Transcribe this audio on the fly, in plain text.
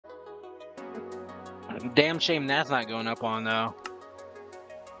Damn shame that's not going up on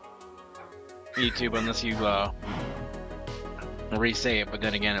YouTube unless you re-say it, but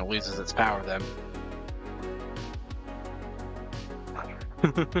then again it loses its power then.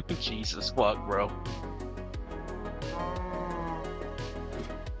 Jesus fuck, bro.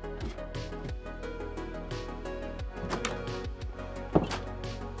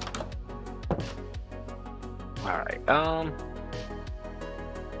 Alright,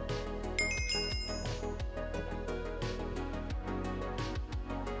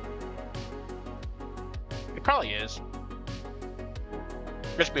 it probably is.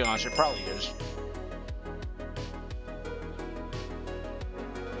 Just be honest, it probably is.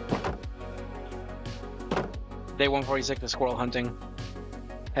 Day 146 of squirrel hunting.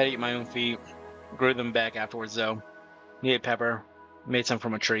 Had to eat my own feet. Grew them back afterwards though. Needed pepper. Made some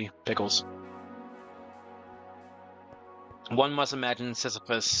from a tree. Pickles. One must imagine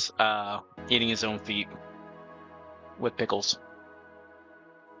Sisyphus eating his own feet with pickles.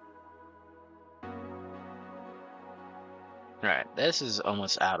 Alright, this is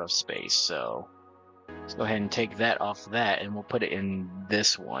almost out of space, so let's go ahead and take that off that and we'll put it in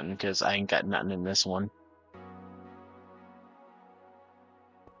this one because I ain't got nothing in this one.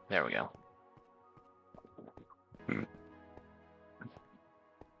 There we go.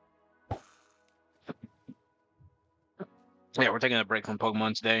 Yeah, we're taking a break from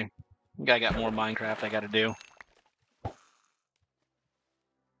Pokemon today. I got more Minecraft I gotta do.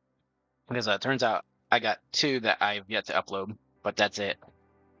 Because it turns out I got 2 that I've yet to upload, but that's it.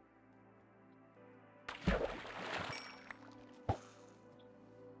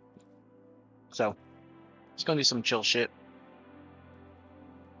 So, just gonna do some chill shit.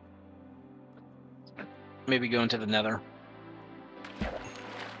 Maybe go into the Nether.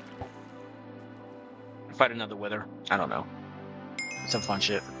 Fight another Wither. I don't know. Some fun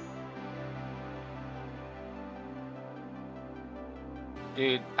shit.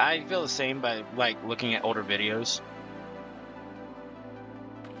 Dude, I feel the same by, like, looking at older videos.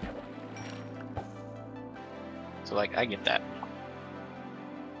 So, like, I get that.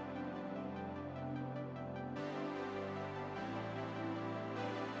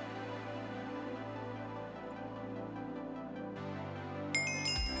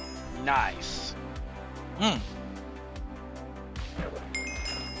 Nice.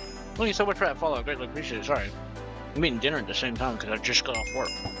 Thank you so much for that follow. I greatly appreciate it. Sorry. I'm eating dinner at the same time because I just got off work.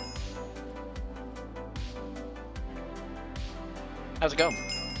 How's it going?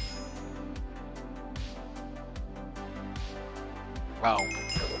 Wow.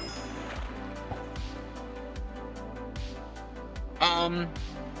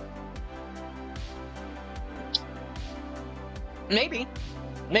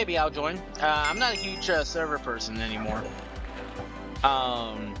 Maybe I'll join. I'm not a huge server person anymore.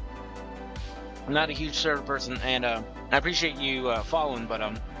 I'm not a huge server person, and I appreciate you following, but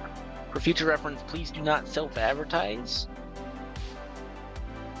for future reference, please do not self-advertise.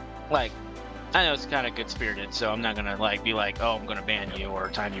 Like, I know it's kind of good-spirited, so I'm not gonna like be like, oh, I'm gonna ban you or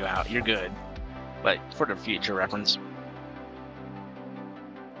time you out. You're good, but for the future reference.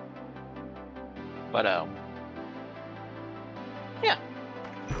 But yeah,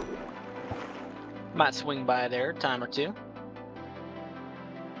 might swing by there a time or two.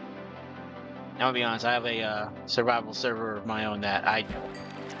 I'll be honest, I have a survival server of my own that I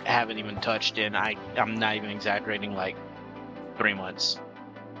haven't even touched in, I'm not even exaggerating, like 3 months.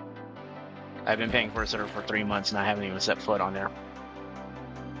 I've been paying for a server for 3 months and I haven't even set foot on there.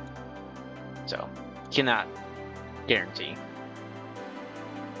 So, cannot guarantee.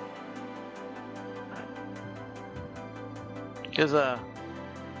 Because, I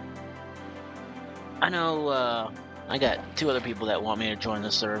know, I got 2 other people that want me to join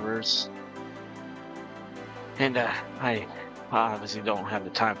the servers. And, I obviously don't have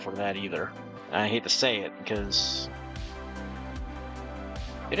the time for that either. I hate to say it, because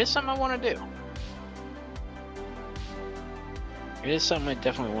it is something I want to do. It is something I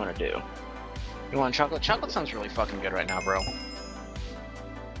definitely want to do. You want chocolate? Chocolate sounds really fucking good right now, bro.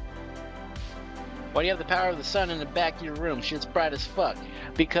 Why do you have the power of the sun in the back of your room? Shit's bright as fuck.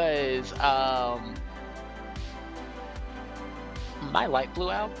 Because, my light blew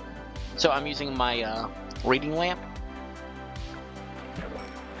out. So I'm using my, reading lamp.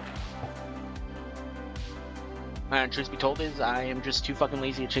 And truth be told is, I am just too fucking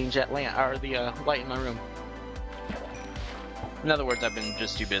lazy to change that lamp, or the, light in my room. In other words, I've been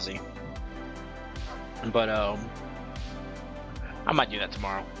just too busy. But, I might do that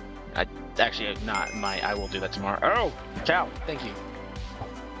tomorrow. Actually, not might, I will do that tomorrow. Oh! Ciao! Thank you.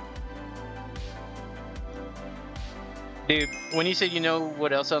 Dude, when you said you know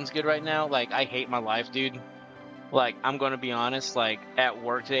what else sounds good right now, like, I hate my life, dude. Like, I'm gonna be honest, like, at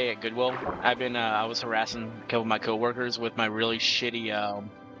work today at Goodwill, I was harassing a couple of my coworkers with my really shitty,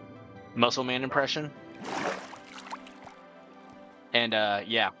 Muscle Man impression. And,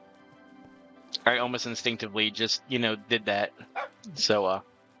 yeah. I almost instinctively just, did that. So,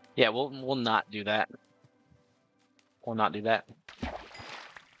 yeah, we'll not do that. We'll not do that.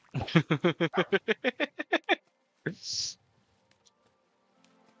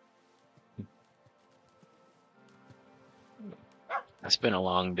 It's been a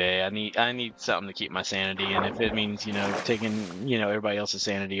long day. I need something to keep my sanity, and if it means, taking, everybody else's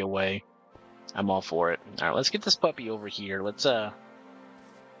sanity away, I'm all for it. All right, let's get this puppy over here. Let's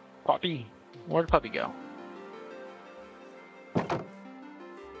puppy. Where'd the puppy go? Go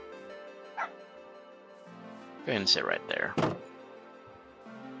ahead and sit right there.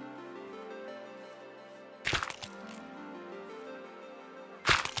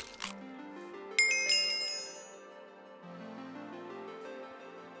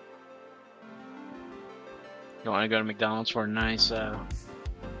 You want to go to McDonald's for a nice,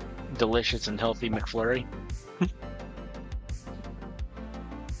 delicious and healthy McFlurry?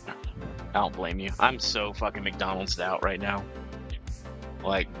 I don't blame you. I'm so fucking McDonald's out right now.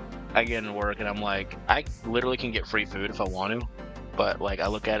 Like, I get into work and I'm like, I literally can get free food if I want to, but like, I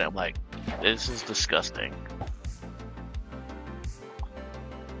look at it, I'm like, this is disgusting.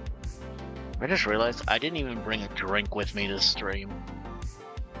 I just realized I didn't even bring a drink with me this stream.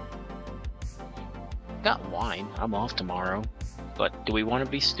 Got wine. I'm off tomorrow. But do we want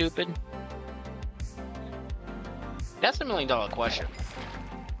to be stupid? That's the $1 million question.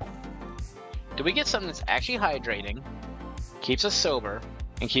 Do we get something that's actually hydrating, keeps us sober,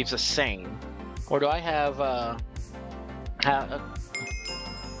 and keeps us sane? Or do I have, damn,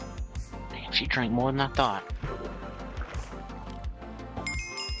 she drank more than I thought.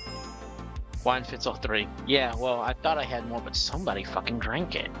 Wine fits all three. Yeah, well, I thought I had more, but somebody fucking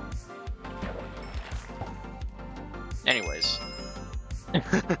drank it. Anyways.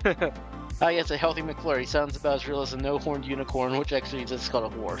 Oh yes, a healthy McFlurry sounds about as real as a no-horned unicorn, which actually is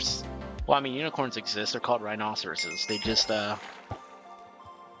called a horse. Well, I mean, unicorns exist. They're called rhinoceroses. They just,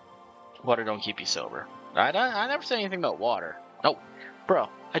 water don't keep you sober. I never said anything about water. Oh, bro,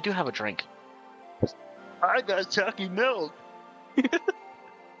 I do have a drink. I got chalky milk.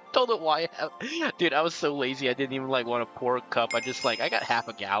 Don't know why I have. Dude, I was so lazy. I didn't even like want to pour a cup. I just like I got half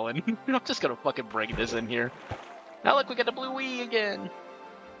a gallon. I'm just gonna fucking bring this in here. Now look, we got the blue Wii again.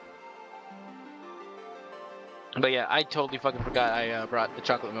 But yeah, I totally fucking forgot I brought the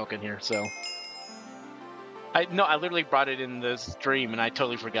chocolate milk in here. So I literally brought it in the stream and I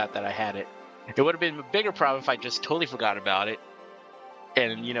totally forgot that I had it. It would have been a bigger problem if I just totally forgot about it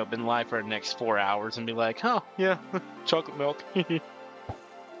and been live for the next 4 hours and be like, oh yeah, chocolate milk.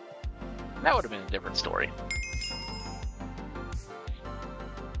 That would have been a different story.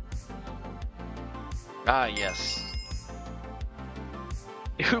 Ah, yes.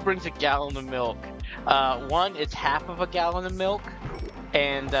 Who brings a gallon of milk? One, it's half of a gallon of milk.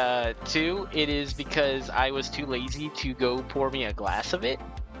 And two, it is because I was too lazy to go pour me a glass of it.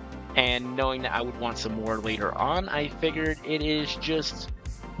 And knowing that I would want some more later on, I figured it is just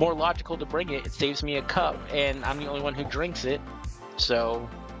more logical to bring it. It saves me a cup, and I'm the only one who drinks it. So...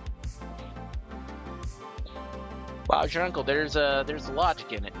 Wow, your uncle, there's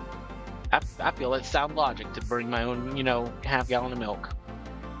logic in it. I feel it's sound logic to bring my own, half gallon of milk.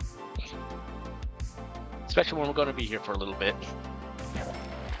 Especially when we're going to be here for a little bit.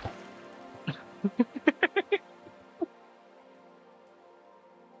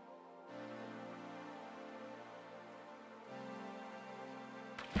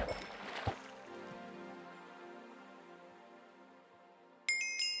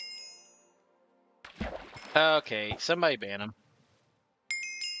 Okay, somebody ban him.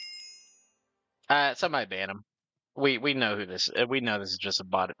 Somebody ban him. We know who this. We know this is just a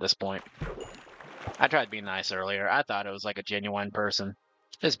bot at this point. I tried being nice earlier. I thought it was like a genuine person.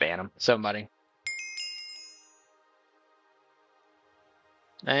 Just ban him. Somebody.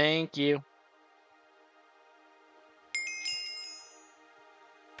 Thank you.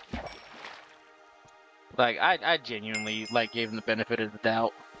 Like I genuinely gave him the benefit of the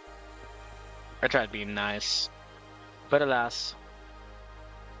doubt. I tried being nice, but alas,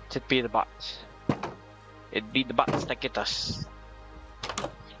 it'd be the bots. It'd be the bots that get us.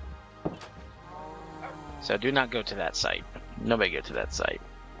 So do not go to that site. Nobody go to that site.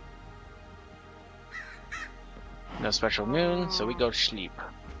 No special noon, so we go to sleep.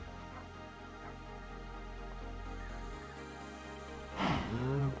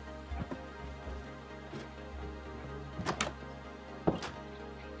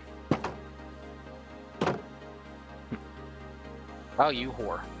 Oh, you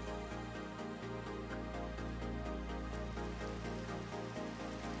whore.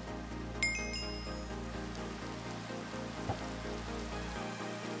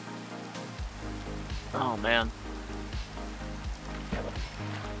 Oh, man.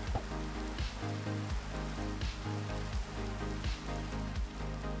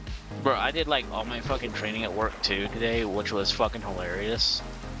 Bro, I did like all my fucking training at work too today, which was fucking hilarious.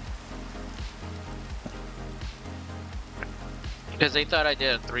 Because they thought I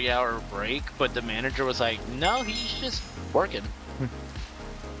did a 3-hour break, but the manager was like, no, he's just working.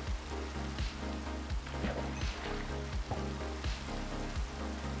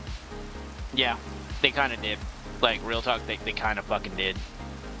 Yeah, they kind of did. Like, real talk, they kind of fucking did.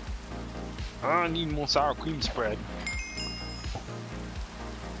 I need more sour cream spread.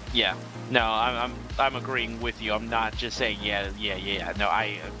 Yeah, no, I'm agreeing with you. I'm not just saying yeah. No,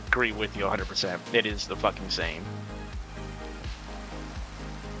 I agree with you 100%. It is the fucking same.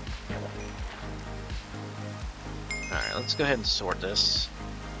 All right, let's go ahead and sort this.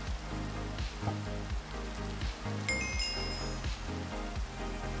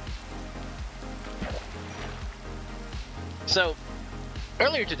 So,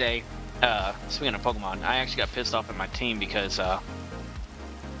 earlier today, speaking of Pokemon, I actually got pissed off at my team because,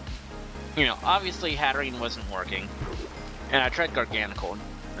 you know, obviously Hatterene wasn't working, and I tried Garganacl.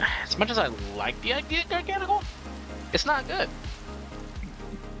 As much as I like the idea of Garganacl, it's not good.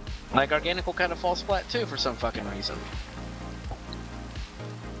 Like, Garganacl kind of falls flat too for some fucking reason.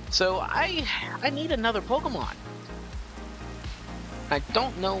 So, I need another Pokemon. I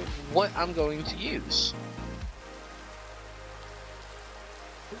don't know what I'm going to use.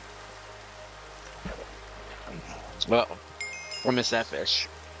 Well, I miss that fish.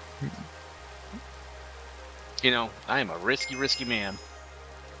 You know, I am a risky man.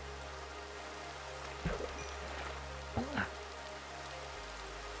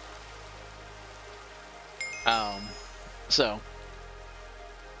 So.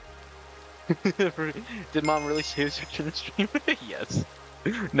 Did Mom really say this in the stream? Yes.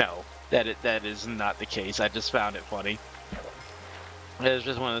 No, that is not the case. I just found it funny. It's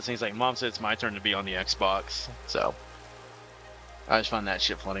just one of those things like, Mom said it's my turn to be on the Xbox, so. I just found that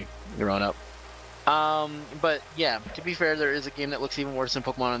shit funny, growing up. But yeah, to be fair, there is a game that looks even worse than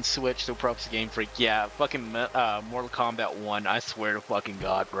Pokemon on Switch, so props to Game Freak. Yeah, fucking Mortal Kombat 1, I swear to fucking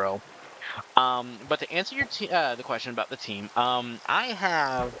God, bro. But to answer your the question about the team, I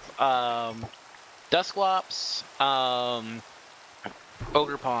have Dusclops,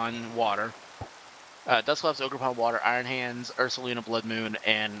 Ogerpon, Water. Dusclops, Ogerpon, Water, Iron Hands, Ursaluna, Blood Moon,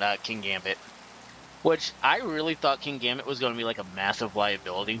 and King Gambit. Which I really thought King Gambit was going to be like a massive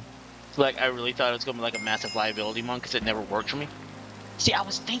liability. Like, I really thought it was going to be like a massive liability one because it never worked for me. See, I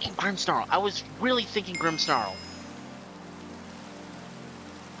was thinking Grimmsnarl. I was really thinking Grimmsnarl.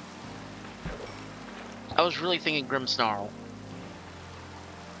 I was really thinking Grimmsnarl.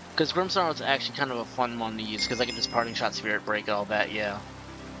 Because Grimmsnarl is actually kind of a fun one to use because I can just Parting Shot, Spirit Break, all that, yeah.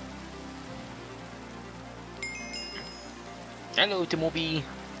 Hello, Timobi.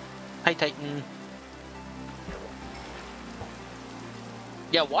 Hi, Titan.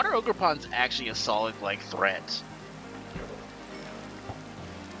 Yeah, Water Ogerpon's actually a solid, like, threat.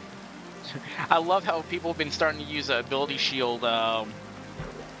 I love how people have been starting to use Ability Shield,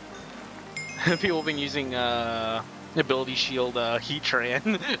 people have been using, Ability Shield,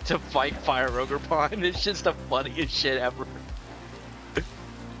 Heatran to fight Fire Ogerpon. It's just the funniest shit ever.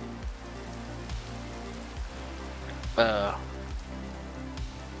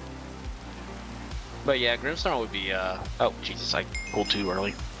 But yeah, Grimmsnarl would be, oh, Jesus, I pulled too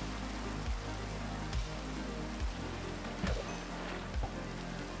early.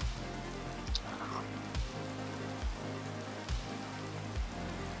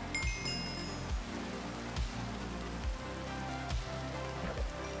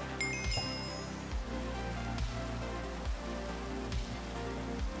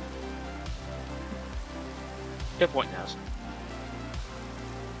 Good point, Naz.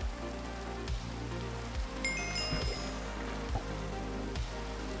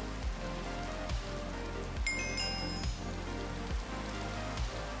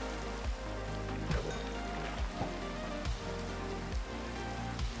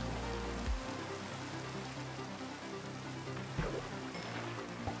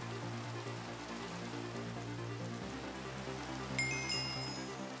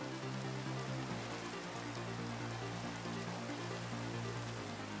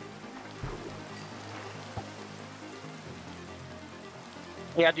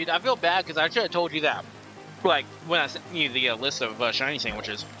 Yeah, dude, I feel bad because I should have told you that, like, when I sent you the list of shiny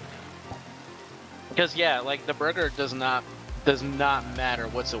sandwiches. Because, yeah, like, the burger does not Does not matter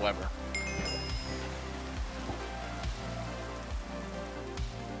whatsoever.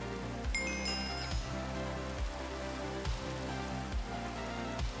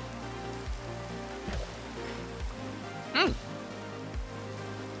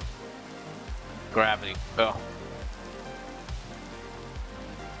 Gravity. Oh.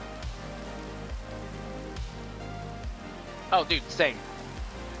 Oh, dude, same.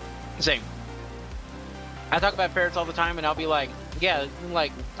 Same. I talk about ferrets all the time, and I'll be like, yeah,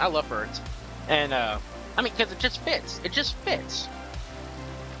 like, I love ferrets. And, I mean, because it just fits. It just fits.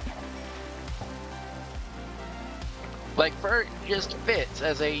 Like, ferret just fits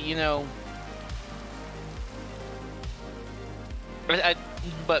as a, you know...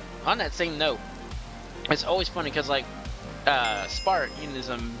 but on that same note, it's always funny because, like,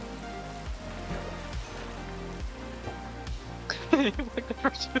 Spartanism... like the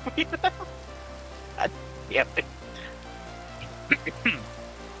first movie. God damn it.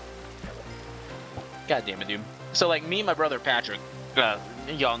 God damn it, dude. So, like, me and my brother Patrick,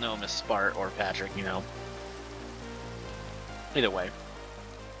 y'all know him as Spart or Patrick, you know. Either way.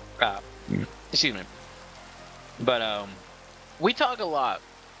 Excuse me. But, we talk a lot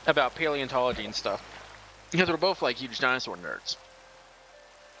about paleontology and stuff. Because we're both, like, huge dinosaur nerds.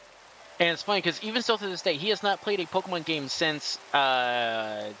 And it's funny, because even still to this day, he has not played a Pokemon game since,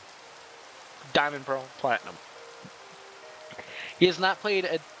 Diamond, Pearl, Platinum. He has not played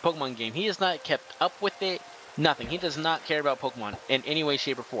a Pokemon game. He has not kept up with it. Nothing. He does not care about Pokemon in any way,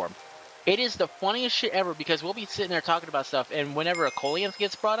 shape, or form. It is the funniest shit ever, because we'll be sitting there talking about stuff, and whenever a Colianth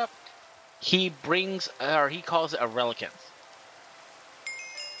gets brought up, he brings, or he calls it a Relicanth.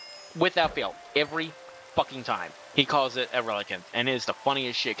 Without fail. Every fucking time. He calls it a Relicanth. And it is the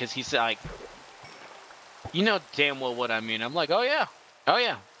funniest shit, because he's like, you know damn well what I mean. I'm like, oh yeah. Oh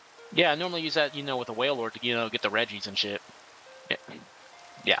yeah. Yeah, I normally use that, you know, with a Wailord to, you know, get the Reggies and shit.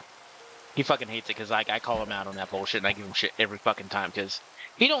 Yeah. He fucking hates it, because, like, I call him out on that bullshit, and I give him shit every fucking time, because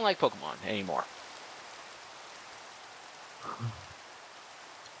he don't like Pokemon anymore.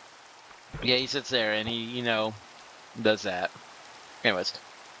 Yeah, he sits there, and he, you know, does that. Anyways.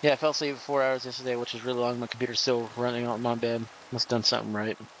 Yeah, I fell asleep for 4 hours yesterday, which is really long. My computer's still running on my bed. Must have done something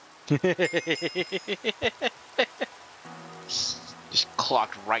right. Just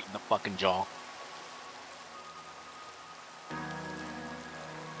clocked right in the fucking jaw.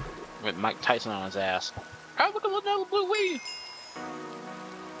 With Mike Tyson on his ass. Oh, look at another blue wee!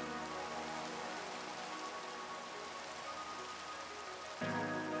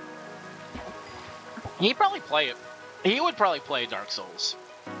 He'd probably play it. He would probably play Dark Souls.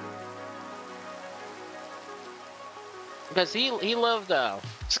 Because he loved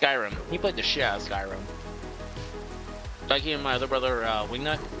Skyrim. He played the shit out of Skyrim. Like he and my other brother,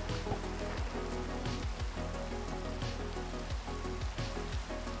 Wingnut.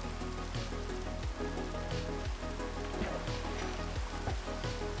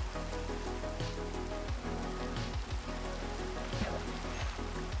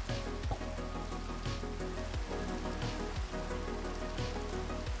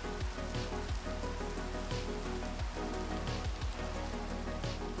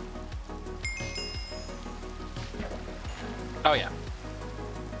 Oh yeah.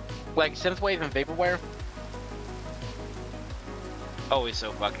 Like Synthwave and Vaporware. Always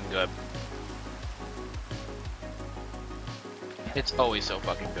so fucking good. It's always so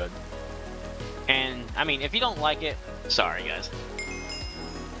fucking good. And, I mean, if you don't like it, sorry guys.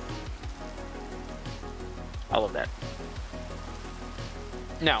 I love that.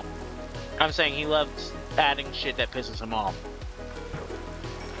 No. I'm saying he loves adding shit that pisses him off.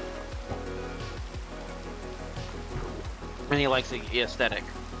 And he likes the aesthetic.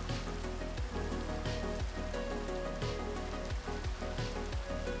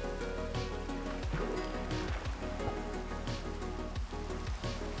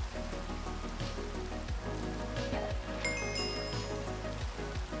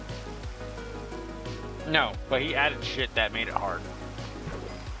 No, but he added shit that made it hard.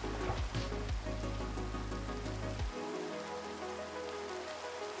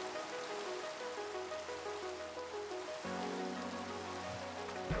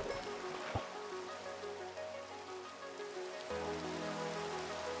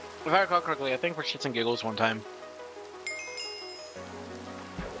 If I recall correctly, I think for shits and giggles one time.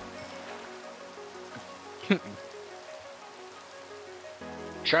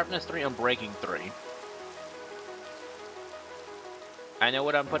 Sharpness 3, Unbreaking 3. I know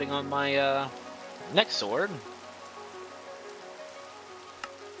what I'm putting on my next sword.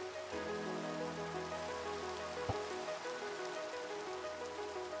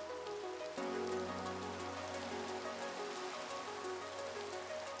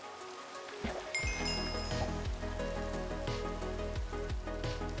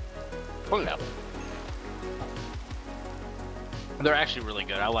 Oh yeah. They're actually really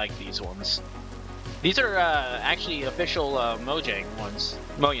good. I like these ones. These are actually official Mojang ones.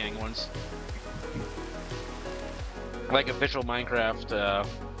 Mojang ones. Like official Minecraft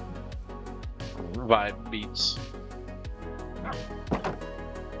vibe beats.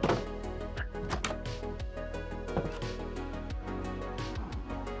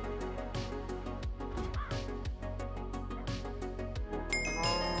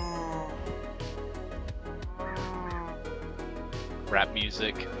 Rap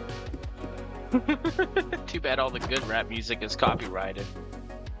music. Too bad all the good rap music is copyrighted.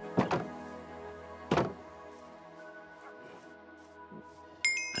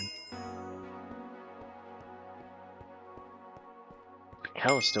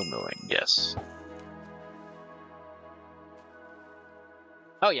 Hell is still milling, yes.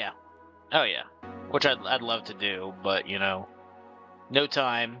 Oh yeah. Oh yeah. Which I'd love to do, but you know, no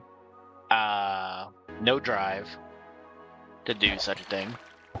time, no drive to do such a thing.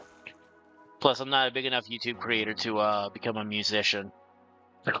 Plus, I'm not a big enough YouTube creator to become a musician.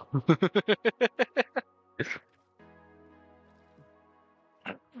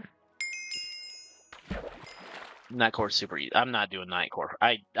 Nightcore super easy. I'm not doing Nightcore.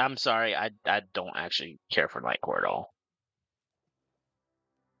 I'm sorry. I don't actually care for Nightcore at all.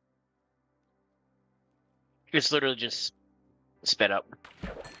 It's literally just sped up.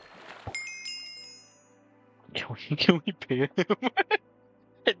 Can we ban him?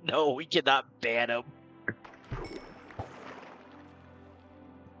 No, we cannot ban him.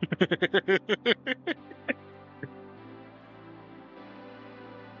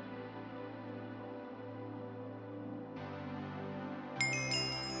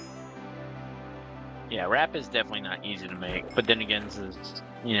 Yeah, rap is definitely not easy to make, but then again, this is,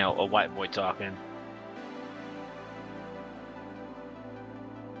 you know, a white boy talking.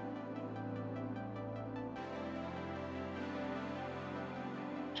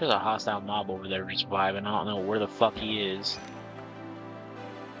 There's a hostile mob over there just vibing. I don't know where the fuck he is.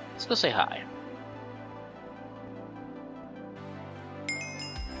 Let's go say hi.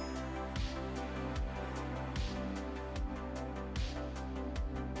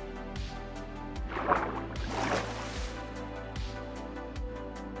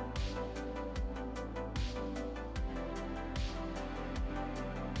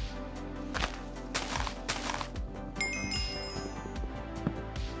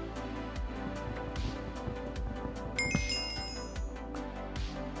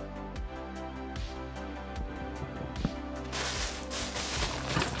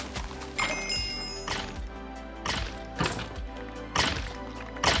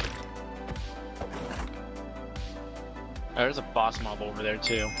 Oh, there's a boss mob over there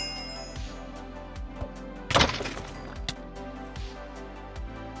too.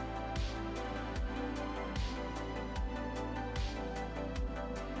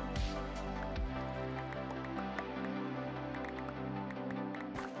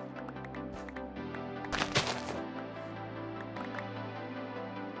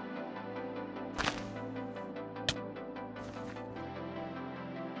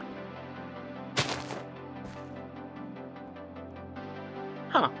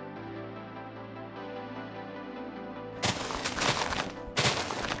 Huh.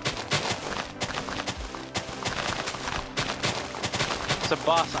 It's a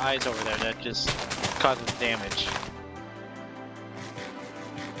boss eyes over there that just causes damage.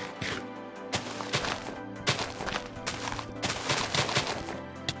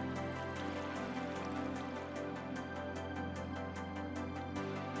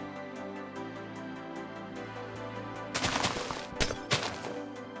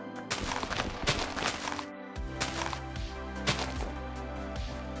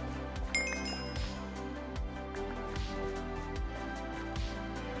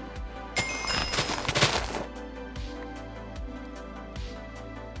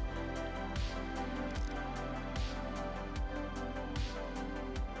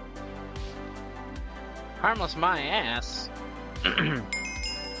 Harmless my ass. Either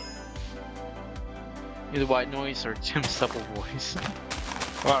white noise or Jim Supple voice.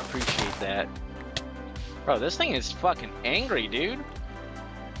 Well, I appreciate that. Bro, this thing is fucking angry, dude.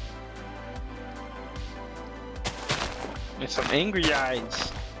 It's some angry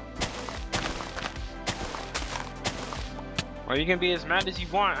eyes. Well, you can be as mad as you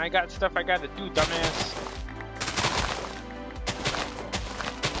want. I got stuff I gotta do, dumbass.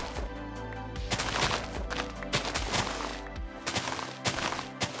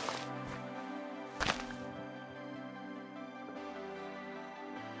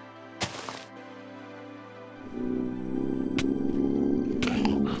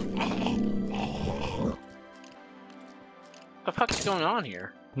 fuck's going on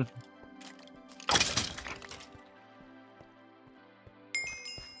here?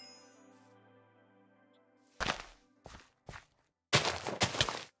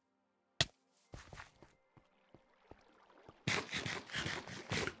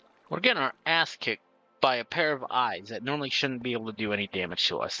 We're getting our ass kicked by a pair of eyes that normally shouldn't be able to do any damage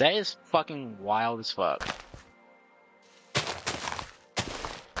to us. That is fucking wild as fuck.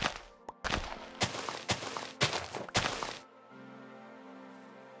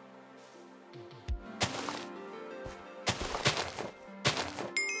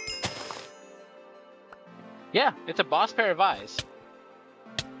 Yeah, it's a boss pair of eyes.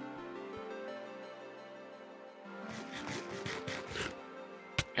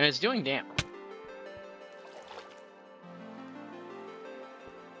 And it's doing damage.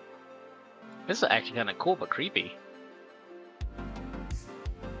 This is actually kind of cool, but creepy.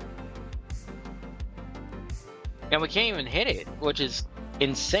 And we can't even hit it, which is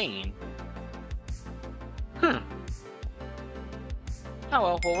insane. Oh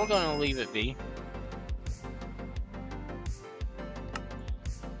well, we're gonna leave it be.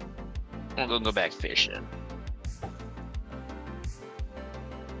 I'm gonna go back fishing.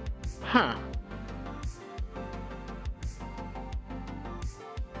 Huh.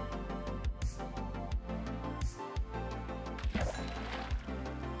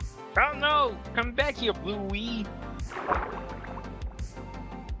 Oh no! Come back here, Bluey!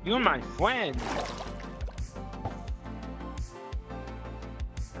 You're my friend!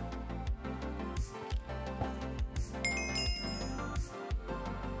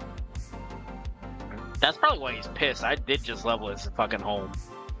 That's probably why he's pissed. I did just level his fucking home.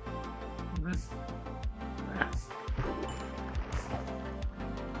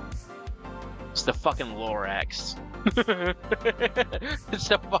 It's the fucking Lorax. It's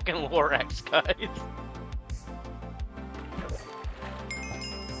the fucking Lorax, guys.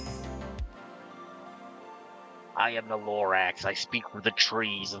 I am the Lorax. I speak for the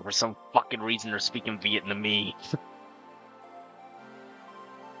trees, and for some fucking reason they're speaking Vietnamese.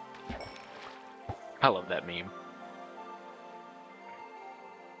 I love that meme.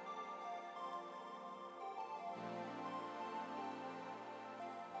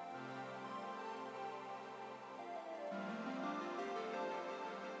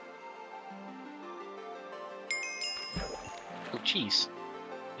 Oh, cheese.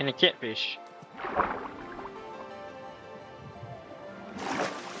 And a catfish.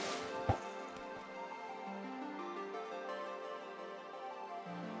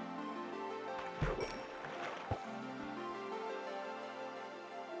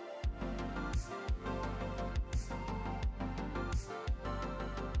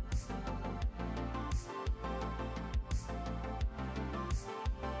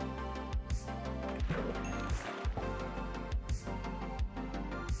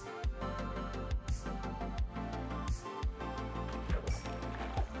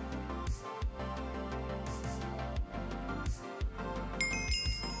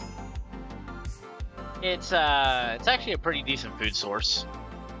 It's actually a pretty decent food source.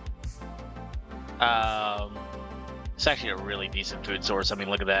 It's actually a really decent food source. I mean,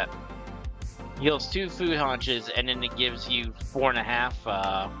 look at that. Yields 2 food haunches, and then it gives you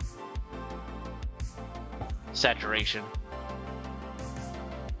 4.5 saturation,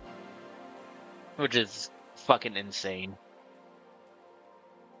 which is fucking insane.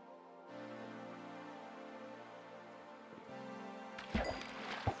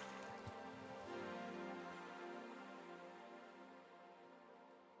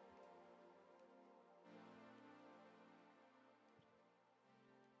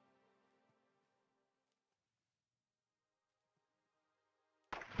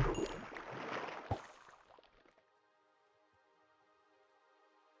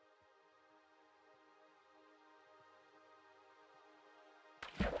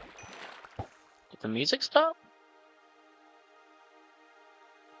 Did the music stop?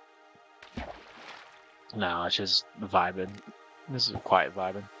 No, it's just vibing. This is quiet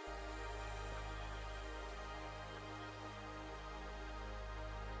vibing.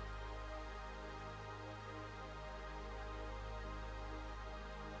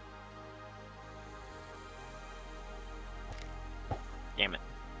 Damn it.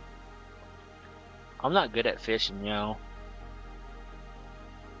 I'm not good at fishing, yo.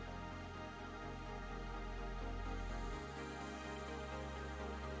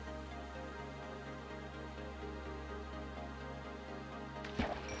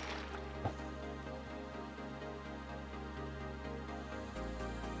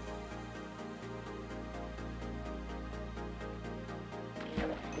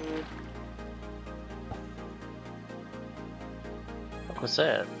 What's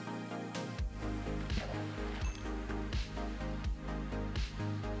that?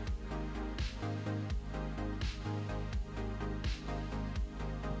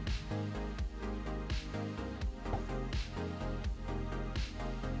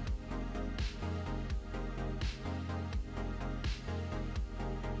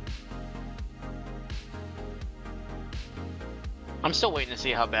 I'm still waiting to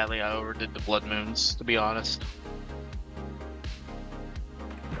see how badly I overdid the blood moons, to be honest.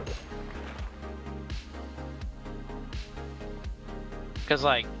 Because,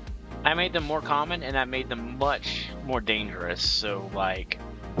 like, I made them more common and I made them much more dangerous, so, like...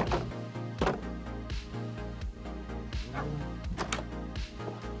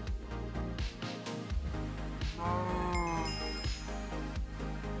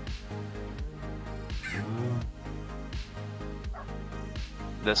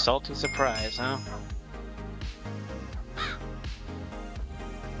 The salty surprise, huh?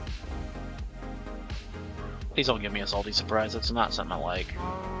 Please don't give me a salty surprise, that's not something I like.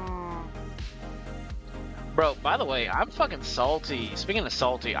 Bro, by the way, I'm fucking salty. Speaking of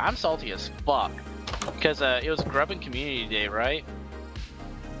salty, I'm salty as fuck. Because it was Grubbin Community Day, right?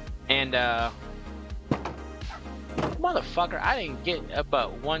 And motherfucker, I didn't get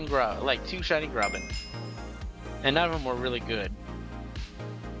about one grub, like 2 shiny Grubbin. And none of them were really good.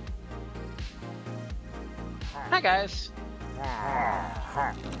 Hi guys.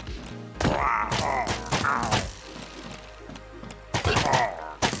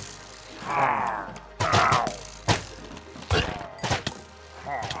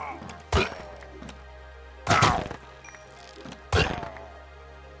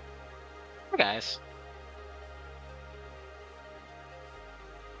 Hi guys.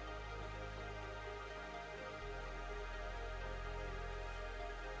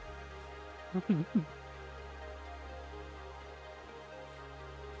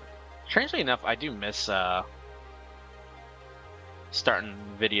 Strangely enough, I do miss starting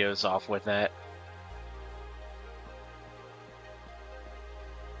videos off with that.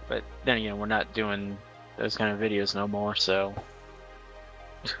 But then again, we're not doing those kind of videos no more, so...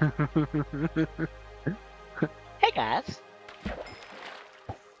 Hey guys!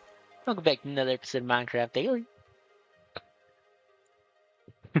 Welcome back to another episode of Minecraft Daily.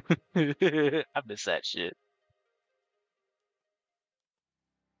 I miss that shit.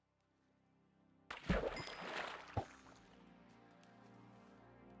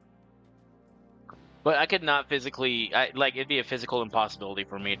 But I could not physically, like, it'd be a physical impossibility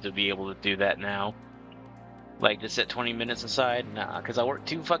for me to be able to do that now. Like, just set 20 minutes aside? Nah, because I work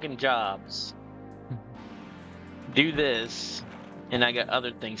 2 fucking jobs. Do this, and I got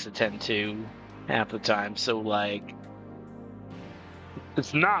other things to tend to half the time, so, like,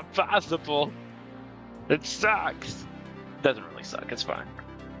 it's not possible. It sucks. Doesn't really suck, it's fine.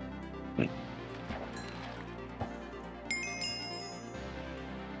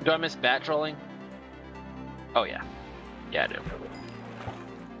 Do I miss bat trolling? Oh yeah. Yeah, I do.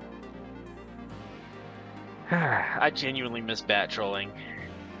 I genuinely miss bat trolling.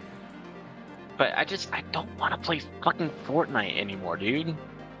 But I don't want to play fucking Fortnite anymore, dude.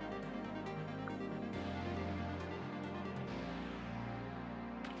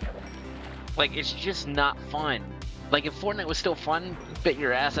 Like, it's just not fun. Like, if Fortnite was still fun, bet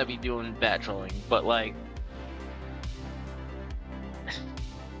your ass I'd be doing bat trolling. But, like...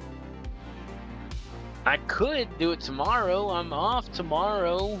 I could do it tomorrow. I'm off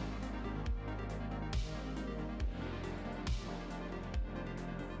tomorrow.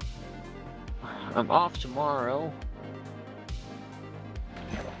 I'm off tomorrow.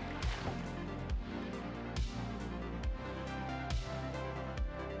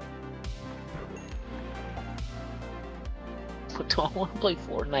 Do I want to play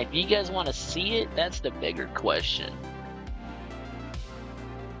Fortnite? Do you guys want to see it? That's the bigger question.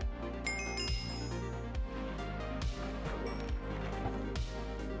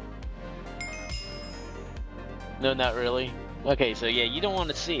 No, not really. Okay, so yeah, you don't want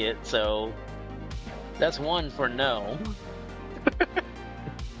to see it, so that's one for no.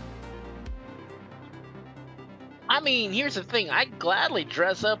 I mean, here's the thing, I'd gladly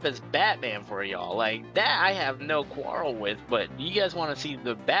dress up as Batman for y'all. Like, that I have no quarrel with, but you guys want to see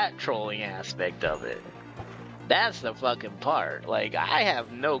the bat trolling aspect of it. That's the fucking part. Like, I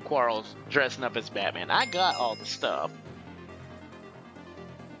have no quarrels dressing up as Batman. I got all the stuff.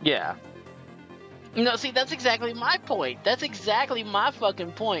 Yeah. No, see, that's exactly my point. That's exactly my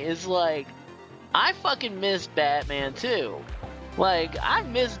fucking point. Is like, I fucking miss Batman too. Like, I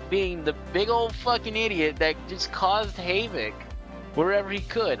miss being the big old fucking idiot that just caused havoc wherever he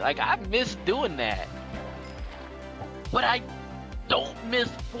could. Like, I miss doing that. But don't miss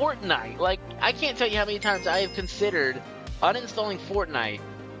Fortnite. Like, I can't tell you how many times I have considered uninstalling Fortnite.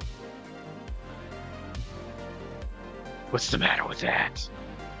 What's the matter with that?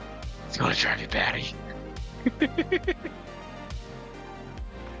 It's gonna drive you batty.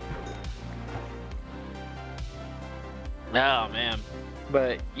 Oh, man.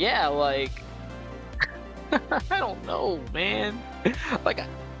 But, yeah, like... I don't know, man. Like,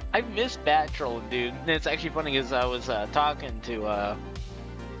 I miss bat trolling, dude. And it's actually funny because I was talking to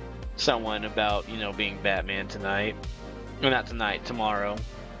someone about, you know, being Batman tonight. Well, not tonight, tomorrow.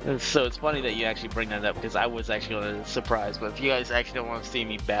 And so it's funny that you actually bring that up because I was actually surprised. But if you guys actually don't want to see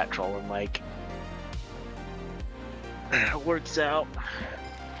me bat trolling, like, it works out.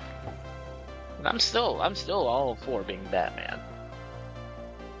 And I'm still all for being Batman.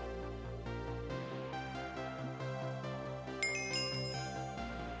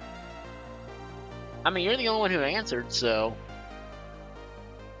 I mean, you're the only one who answered, so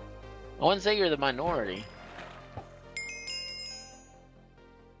I wouldn't say you're the minority.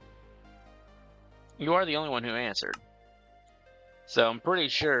 You are the only one who answered. So I'm pretty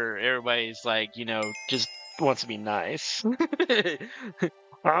sure everybody's like, you know, just wants to be nice.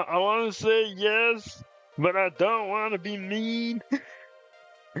 I want to say yes, but I don't want to be mean.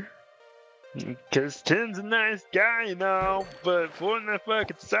 Because Tim's a nice guy, you know, but Fortnite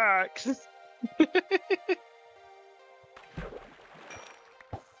fucking sucks.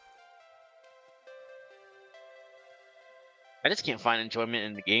 I just can't find enjoyment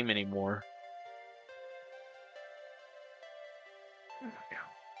in the game anymore.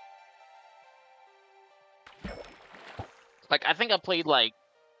 Like, I think I played like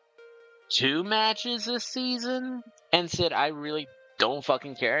 2 matches this season and said I really don't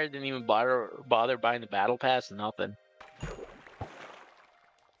fucking care. I didn't even bother buying the battle pass, nothing.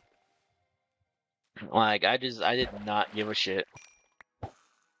 Like, I did not give a shit.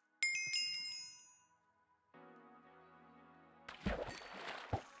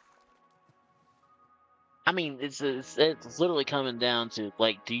 I mean, it's literally coming down to,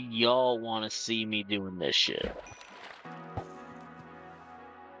 like, do y'all want to see me doing this shit?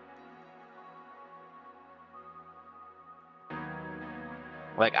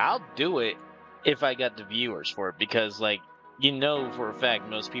 Like, I'll do it if I got the viewers for it, because, like, you know for a fact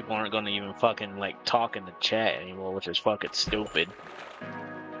most people aren't going to even fucking, like, talk in the chat anymore, which is fucking stupid.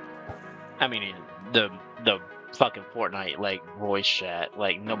 I mean, the fucking Fortnite, like, voice chat,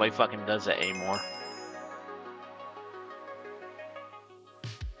 like, nobody fucking does that anymore.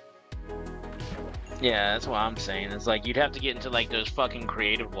 Yeah, that's what I'm saying. It's like, you'd have to get into, like, those fucking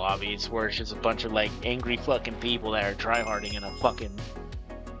creative lobbies where it's just a bunch of, like, angry fucking people that are tryharding in a fucking...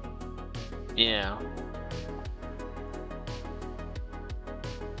 Yeah.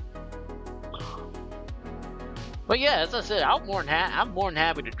 But yeah, as I said, I'm more than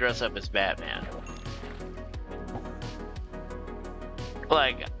happy to dress up as Batman.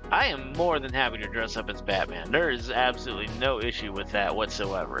 Like, I am more than happy to dress up as Batman. There is absolutely no issue with that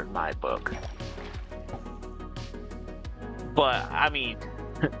whatsoever in my book. But, I mean,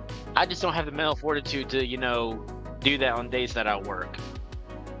 I just don't have the mental fortitude to, you know, do that on days that I work.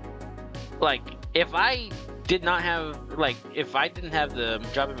 Like, if I didn't have the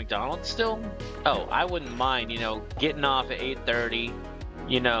job at McDonald's still, oh, I wouldn't mind, you know, getting off at 8:30,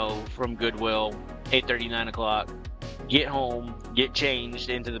 you know, from Goodwill, 8:30, 9 o'clock, get home, get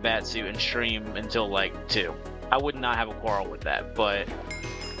changed into the bat suit, and stream until, like, 2. I would not have a quarrel with that, but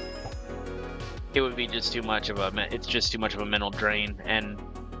it would be just too much of a mental drain, and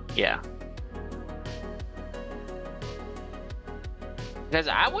yeah. Because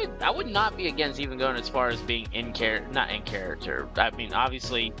I would not be against even going as far as being not in character. I mean,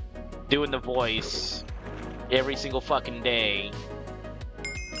 obviously, doing the voice every single fucking day.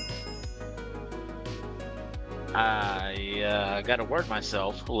 I gotta word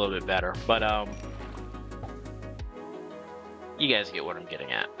myself a little bit better, but you guys get what I'm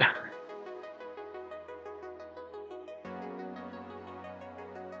getting at.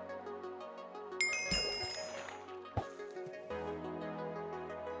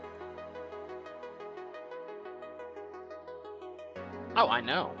 Oh, I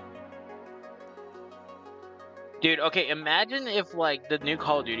know. Dude, okay, imagine if, like, the new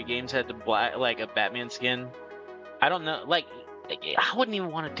Call of Duty games had the black, like, a Batman skin. I don't know, like, I wouldn't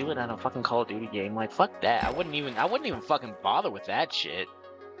even want to do it on a fucking Call of Duty game. Like, fuck that. I wouldn't even fucking bother with that shit.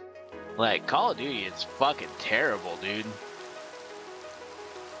 Like, Call of Duty is fucking terrible, dude.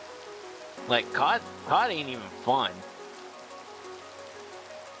 Like, COD ain't even fun.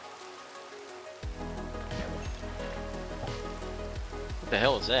 What the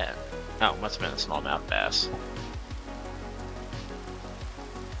hell is that? Oh, must have been a smallmouth bass.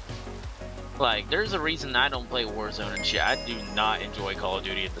 Like, there's a reason I don't play Warzone and shit. I do not enjoy Call of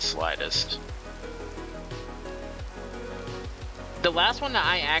Duty at the slightest. The last one that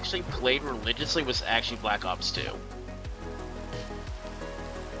I actually played religiously was actually Black Ops 2.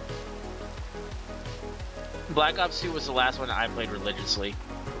 Black Ops 2 was the last one that I played religiously.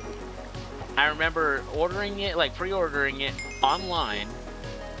 I remember ordering it, like pre-ordering it online.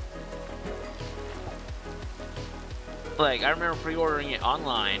 Like, I remember pre-ordering it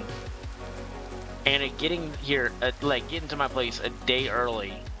online and it getting here, like getting to my place a day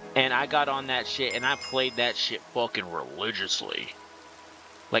early. And I got on that shit and I played that shit fucking religiously.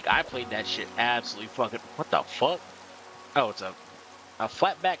 Like, I played that shit absolutely fucking... What the fuck? Oh, it's a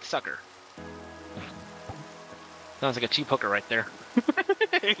flatback sucker. Sounds like a cheap hooker right there.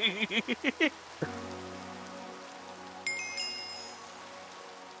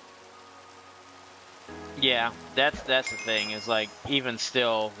 Yeah, that's the thing, is like, even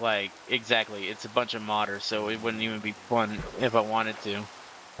still, like, exactly, it's a bunch of modders, so it wouldn't even be fun if I wanted to.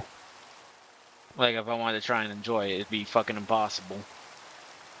 Like, if I wanted to try and enjoy it, it'd be fucking impossible.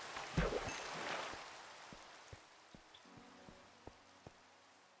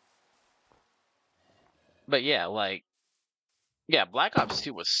 But yeah, like, yeah, Black Ops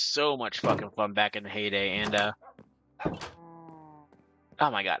 2 was so much fucking fun back in the heyday, and, oh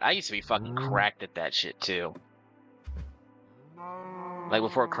my god, I used to be fucking cracked at that shit, too. Like,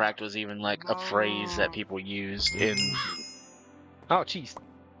 before cracked was even, like, a phrase that people used in... Oh, jeez.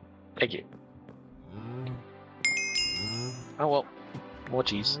 Thank you. Oh, well. More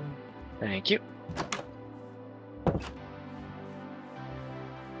cheese. Thank you.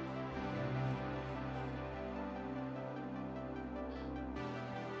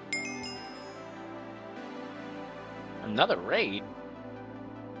 Another raid?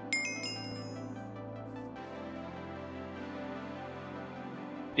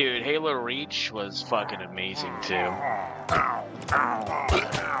 Dude, Halo Reach was fucking amazing, too.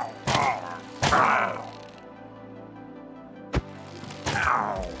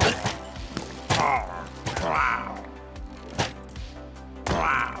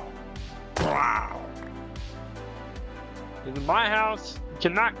 This is my house. You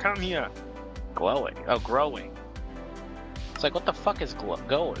cannot come here. Glowing. Oh, growing. It's like, what the fuck is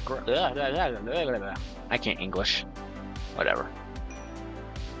going? I can't English. Whatever.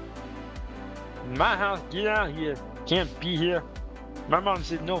 My house, get out here. Can't be here. My mom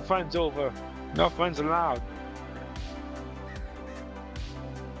said no fun's over. No fun's allowed.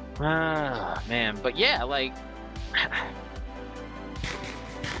 Ah, man. But yeah, like...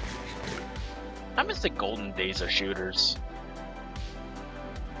 I miss the golden days of shooters.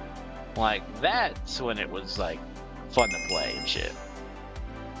 Like, that's when it was, like, fun to play and shit.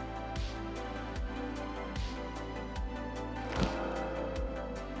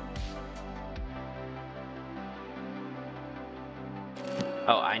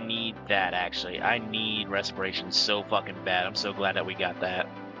 Oh, I need that, actually. I need respiration so fucking bad. I'm so glad that we got that.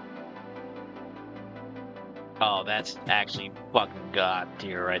 Oh, that's actually fucking god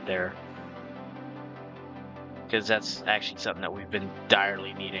tier right there. Because that's actually something that we've been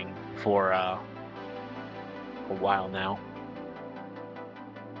direly needing for a while now.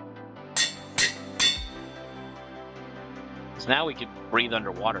 So now we can breathe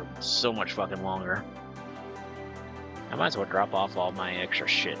underwater so much fucking longer. I might as well drop off all my extra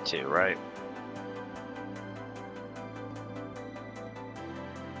shit too, right?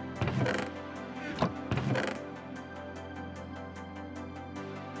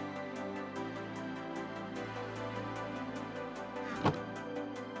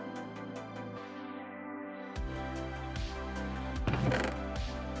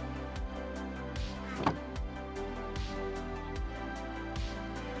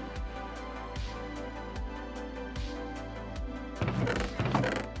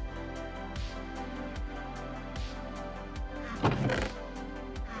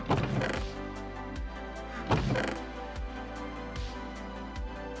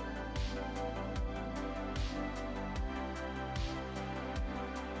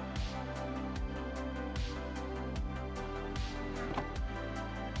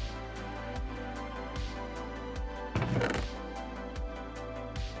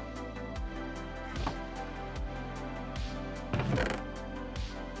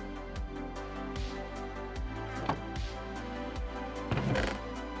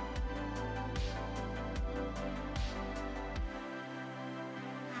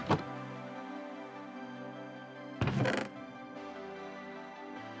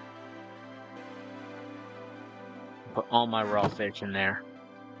 Put all my raw fish in there.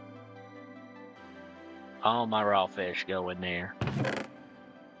 All my raw fish go in there.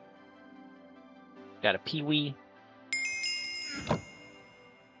 Got a Pee-wee.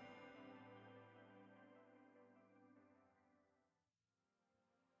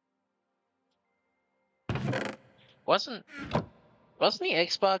 Wasn't the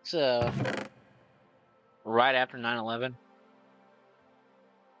Xbox right after 9/11?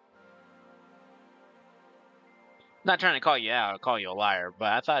 Not trying to call you out or call you a liar,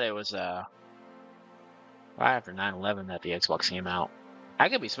 but I thought it was right after 9/11 that the Xbox came out. I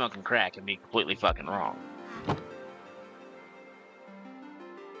could be smoking crack and be completely fucking wrong.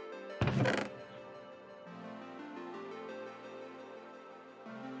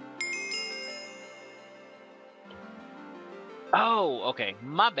 Oh, okay.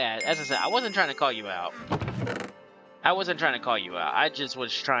 My bad. As I said, I wasn't trying to call you out. I just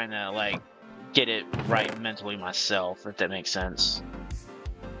was trying to, like, get it right mentally myself, if that makes sense.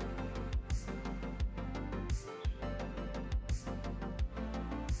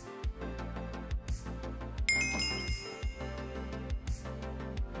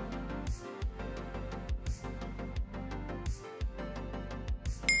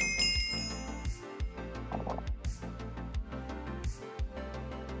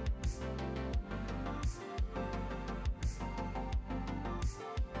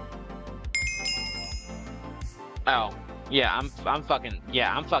 Oh, yeah, I'm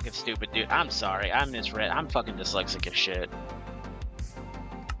fucking stupid, dude. I'm sorry. I misread. I'm fucking dyslexic as shit.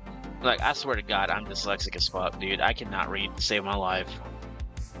 Like, I swear to God, I'm dyslexic as fuck, dude. I cannot read to save my life.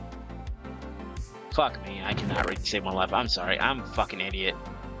 Fuck me, I cannot read to save my life. I'm sorry. I'm a fucking idiot.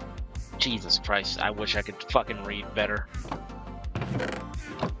 Jesus Christ, I wish I could fucking read better.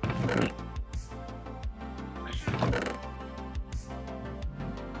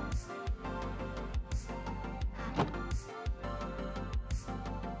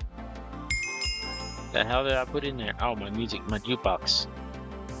 The hell did I put in there? Oh, my music, my jukebox.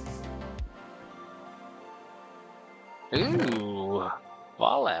 Ooh,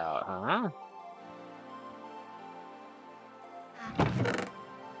 Fallout, huh?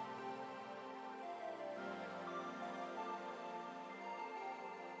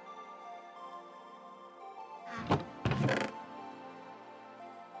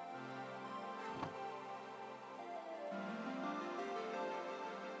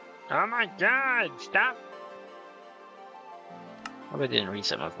 Oh my God! Stop! I didn't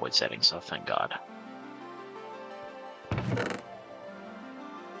reset my voice settings, so thank God.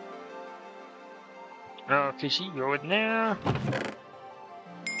 Oh, fishy, go in there.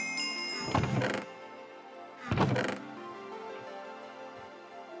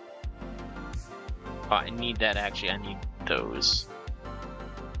 Oh, I need that actually. I need those.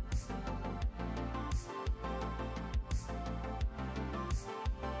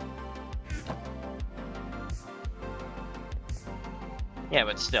 Yeah,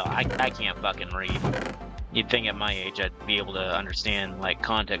 but still, I can't fucking read. You'd think at my age I'd be able to understand, like,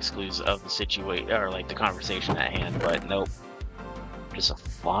 context clues of the situation, or, like, the conversation at hand, but nope. Just a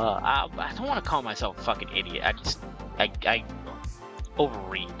I don't want to call myself a fucking idiot. I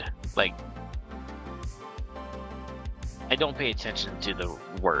overread. Like, I don't pay attention to the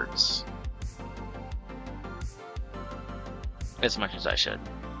words as much as I should.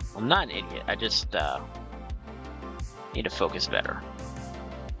 I'm not an idiot. I just, need to focus better.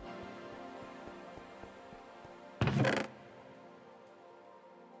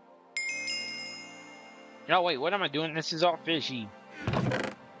 Oh wait, what am I doing? This is all fishy.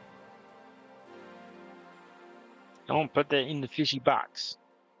 Don't put that in the fishy box.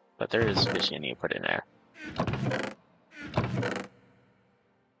 But there is fish I need to put in there.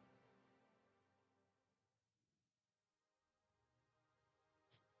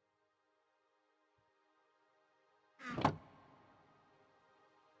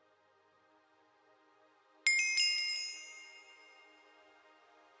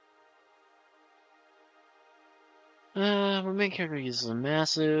 My main character uses a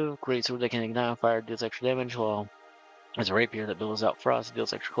massive great sword that can ignite on fire, deals extra damage, while as a rapier that billows out frost,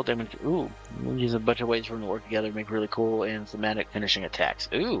 deals extra cold damage. Ooh, use a bunch of ways for them to work together, make really cool and thematic finishing attacks.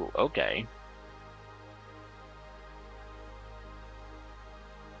 Ooh, okay.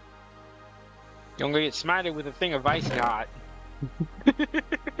 You're gonna get smited with a thing of icy hot.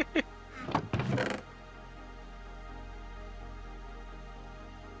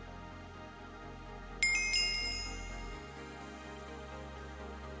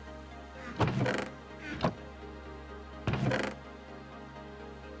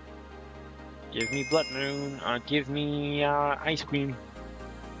 Give me blood moon, give me ice cream.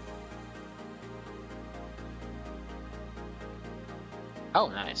 Oh,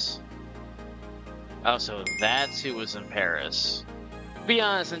 nice. Oh, so that's who was in Paris. Be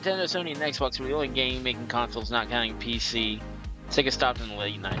honest, Nintendo, Sony, and Xbox were the only game-making consoles, not counting PC. Sega stopped in the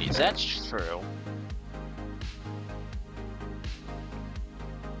late 90s. That's true.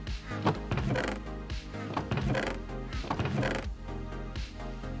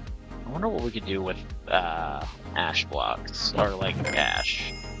 I wonder what we could do with ash blocks, or like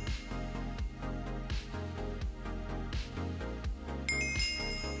ash.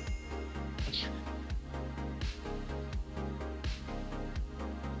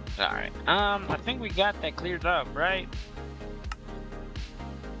 Alright, I think we got that cleared up, right?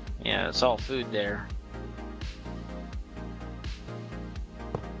 Yeah, it's all food there.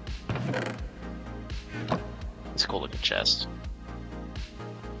 It's a cool looking chest.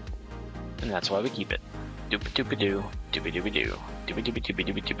 And that's why we keep it. Doopy doopy doo, doopy doopy doo, doopy doopy doopy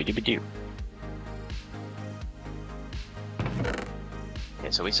doopy doopy doopy doo. Okay,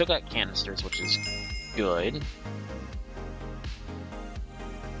 so we still got canisters, which is good.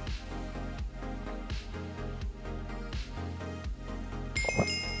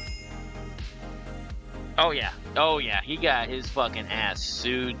 Oh yeah, he got his fucking ass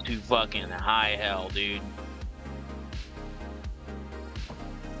sued to fucking high hell, dude.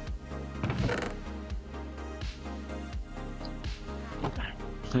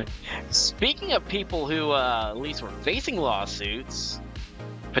 Speaking of people who at least were facing lawsuits,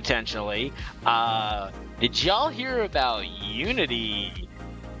 potentially, did y'all hear about Unity?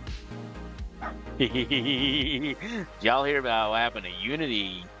 Y'all hear about what happened to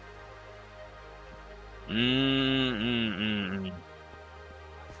Unity?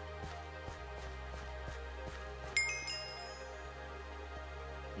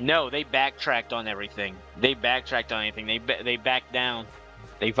 No, they backtracked on everything. They backtracked on anything. They backed down.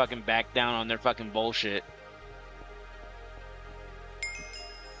 They fucking backed down on their fucking bullshit.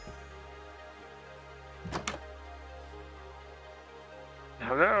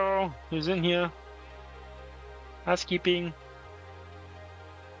 Hello? Who's in here? Housekeeping.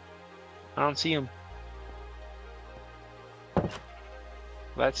 I don't see him.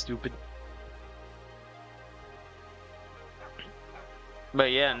 That's stupid.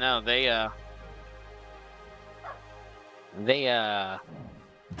 But yeah, no, they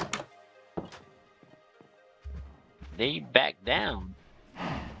backed down.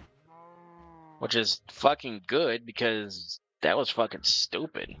 Which is fucking good because that was fucking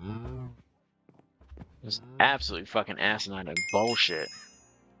stupid. It was absolutely fucking asinine and bullshit.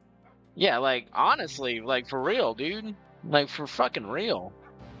 Yeah, like, honestly, like, for real, dude. Like, for fucking real.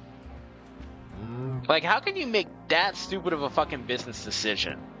 Like, how can you make that stupid of a fucking business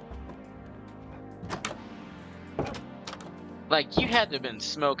decision? Like, you had to have been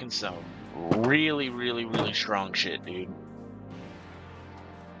smoking some really, really, really strong shit, dude.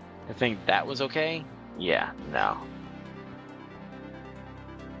 I think that was okay? Yeah, no.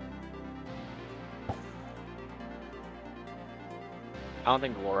 I don't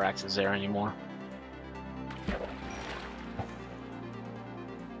think Lorax is there anymore.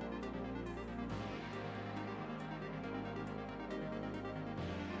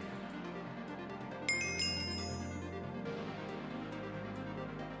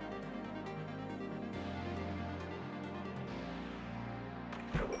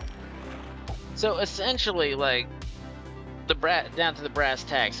 So essentially, like, down to the brass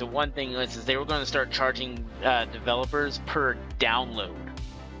tacks. So one thing is they were going to start charging developers per download.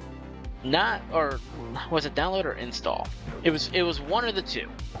 Not, or was it download or install? It was one of the two.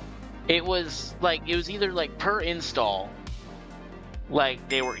 It was either like per install. Like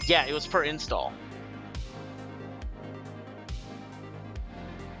it was per install.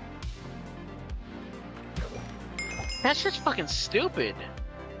 That's just fucking stupid.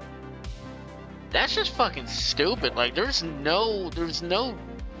 That's just fucking stupid. Like, there's no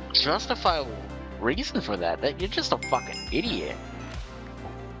justifiable reason for that. That you're just a fucking idiot.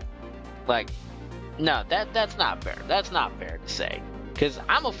 Like, no, that's not fair. That's not fair to say. Cause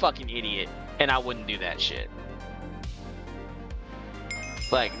I'm a fucking idiot and I wouldn't do that shit.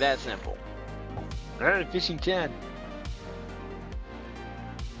 Like, that simple. Alright, fishing 10.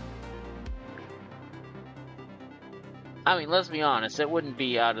 I mean, let's be honest, it wouldn't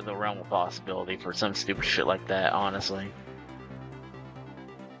be out of the realm of possibility for some stupid shit like that, honestly.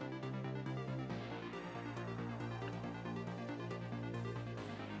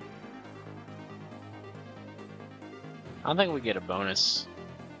 I don't think we get a bonus.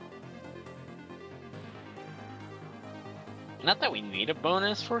 Not that we need a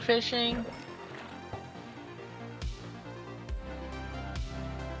bonus for fishing.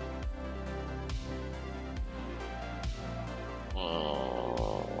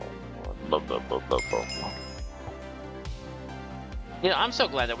 Yeah, I'm so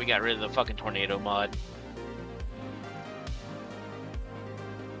glad that we got rid of the fucking tornado mod.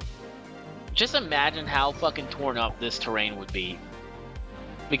 Just imagine how fucking torn up this terrain would be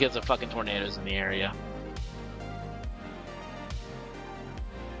because of fucking tornadoes in the area.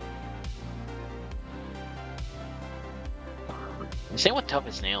 Same with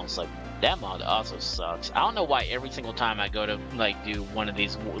Toughest Nails, like, that mod also sucks. I don't know why every single time I go to, like, do one of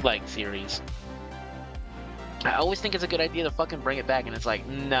these, like, series, I always think it's a good idea to fucking bring it back, and it's like,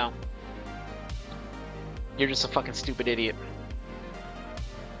 no. You're just a fucking stupid idiot.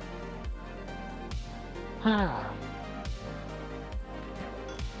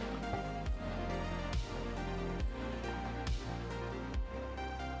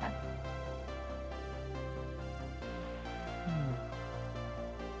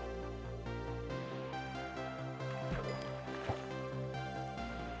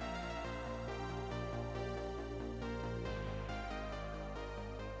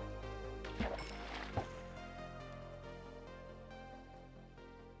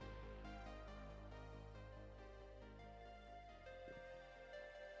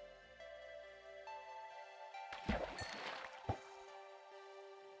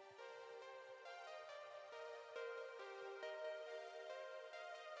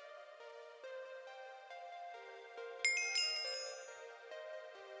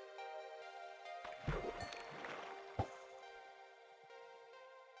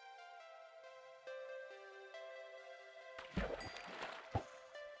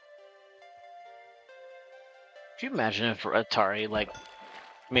 Could you imagine if Atari, like,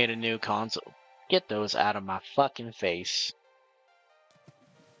 made a new console? Get those out of my fucking face.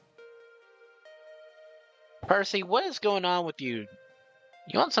 Percy, what is going on with you?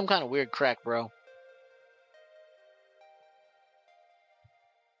 You on some kind of weird crack, bro?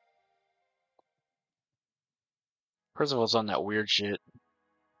 Percival's on that weird shit.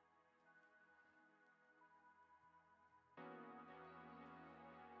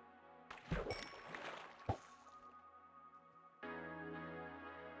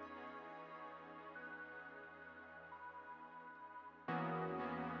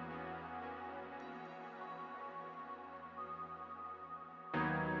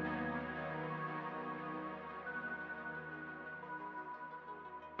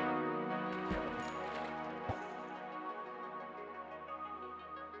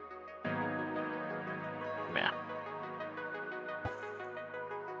 Man.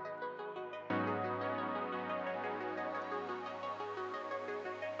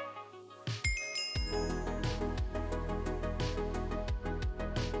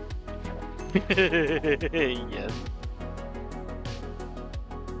 Yes.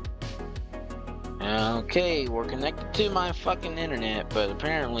 Okay, we're connected to my fucking internet, but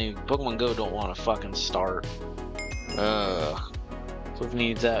apparently Pokemon Go don't want to fucking start. So if it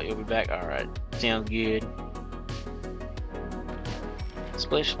needs out, you'll be back. Alright, sounds good.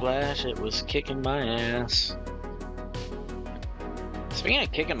 Splish Splash, it was kicking my ass. Speaking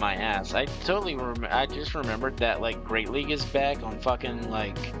of kicking my ass, I totally I just remembered that, like, Great League is back on fucking,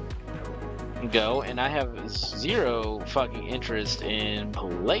 like, Go, and I have zero fucking interest in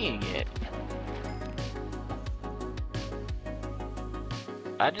playing it.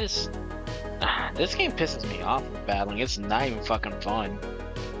 This game pisses me off with battling. It's not even fucking fun.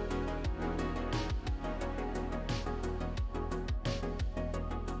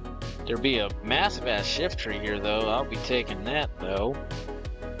 There'd be a massive ass shift tree here, though. I'll be taking that, though.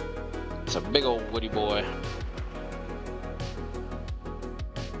 It's a big old woody boy.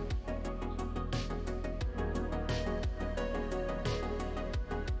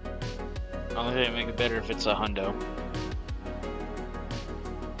 Only thing that make it better if it's a hundo.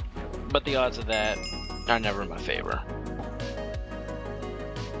 But the odds of that are never in my favor.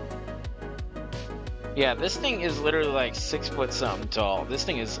 Yeah, this thing is literally like 6 foot something tall. This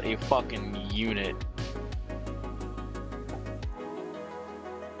thing is a fucking unit.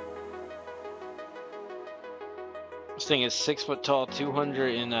 This thing is 6 foot tall,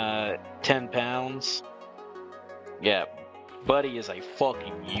 210 pounds. Yeah, buddy is a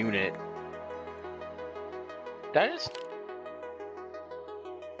fucking unit. That is...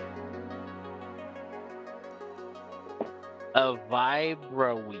 a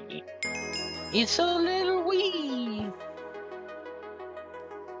Vibrawee. It's a little wee.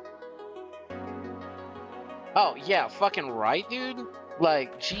 Oh, yeah, fucking right, dude.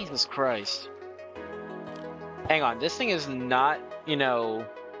 Like, Jesus Christ. Hang on, this thing is not, you know...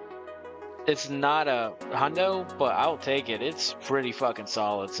 it's not a hundo, but I'll take it. It's pretty fucking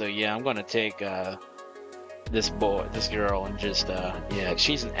solid, so yeah, I'm gonna take, this girl, and just, yeah,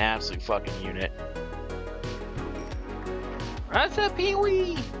 she's an absolute fucking unit. That's a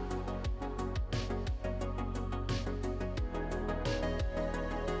peewee!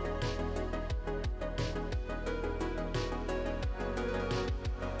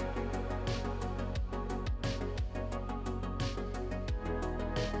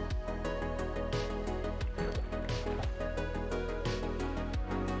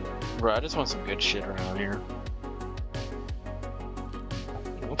 Bro, I just want some good shit around here.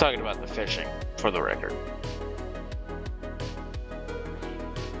 I'm talking about the fishing, for the record.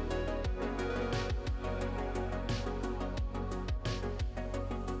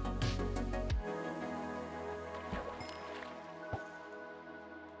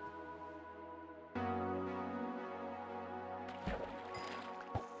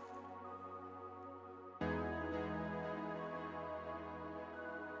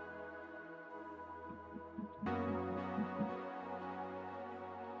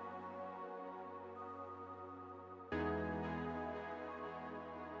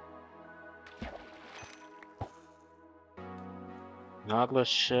 Nautilus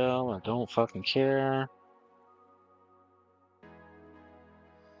shell, I don't fucking care.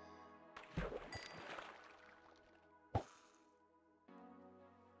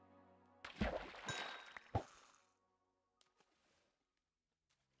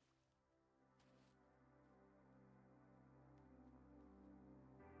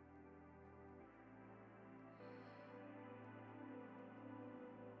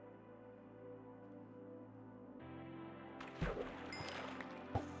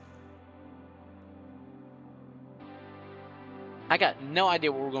 I got no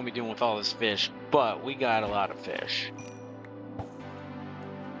idea what we're going to be doing with all this fish, but we got a lot of fish.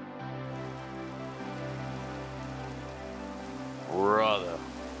 Brother.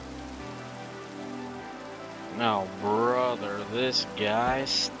 No, brother, this guy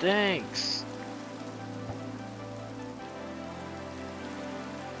stinks.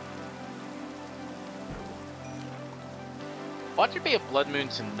 Watch it be a blood moon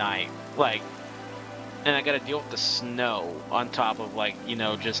tonight, like, and I gotta deal with the snow on top of, like, you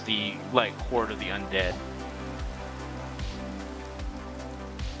know, just the, like, horde of the undead.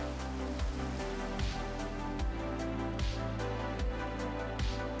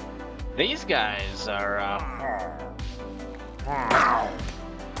 These guys are,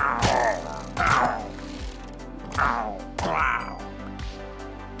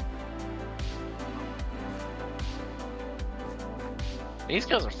 these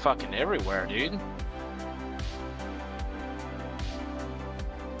guys are fucking everywhere, dude.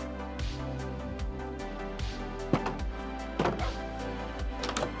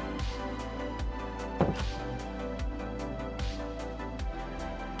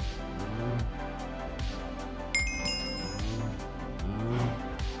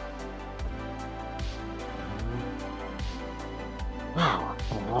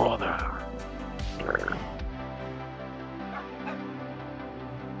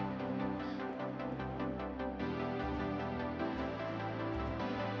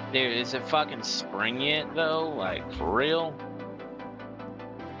 Dude, is it fucking spring yet, though? Like, for real?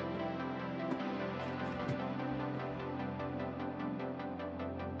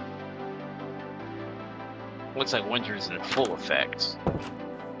 Looks like winter's in full effect.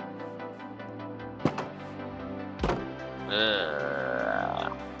 Did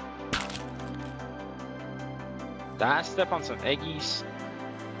I step on some eggies?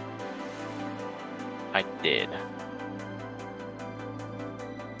 I did.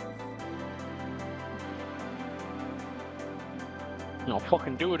 I'll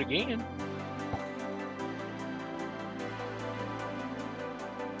fucking do it again.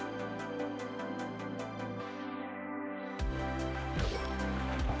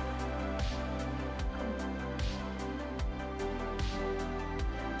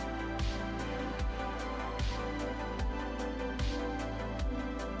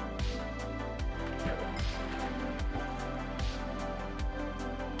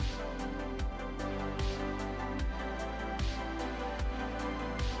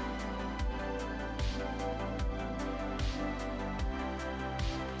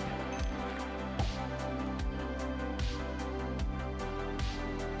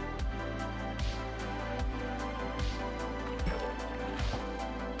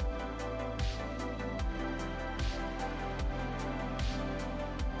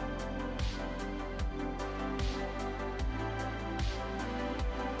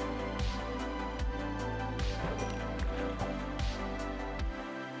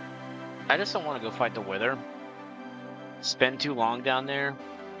 I just don't want to go fight the Wither. Spend too long down there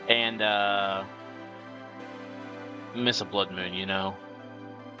and miss a blood moon, you know?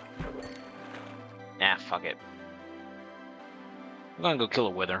 Nah, fuck it. I'm gonna go kill a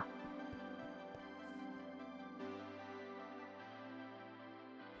wither.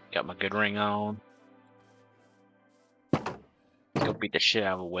 Got my good ring on. Go beat the shit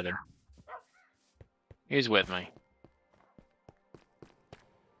out of a wither. He's with me.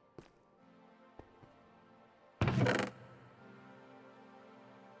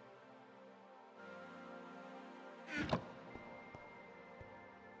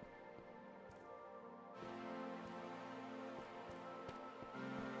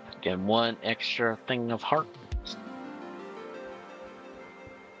 Get one extra thing of heart.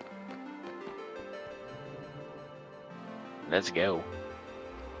 Let's go.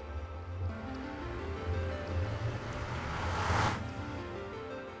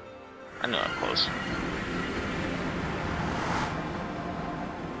 I know I'm close.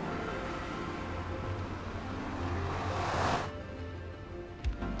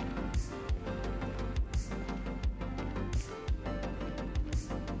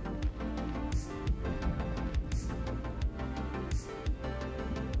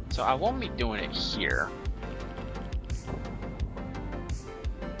 So I won't be doing it here.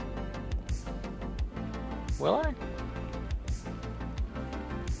 Will I?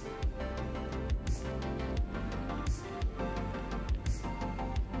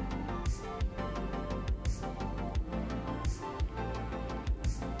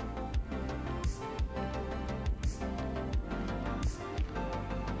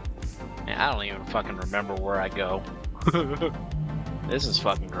 Man, I don't even fucking remember where I go. This is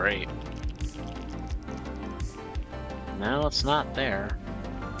fucking great. No, it's not there.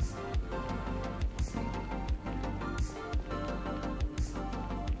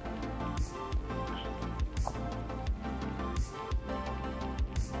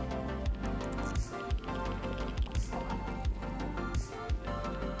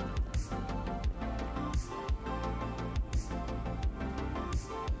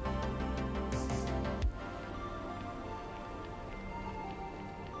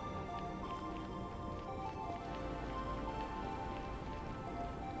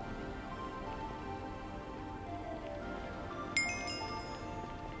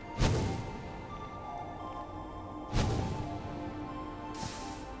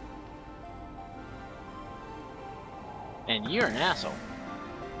 And you're an asshole.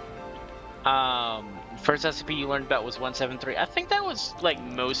 First SCP you learned about was 173. I think that was like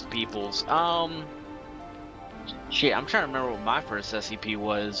most people's. Shit, I'm trying to remember what my first SCP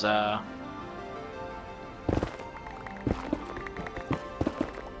was.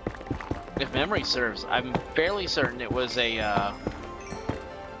 If memory serves, I'm fairly certain it was a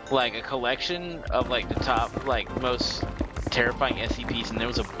like a collection of like the top like most terrifying SCPs, and there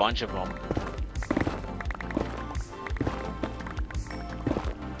was a bunch of them.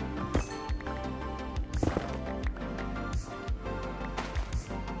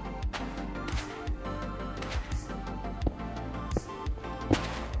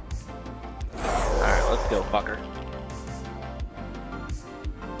 Go, fucker.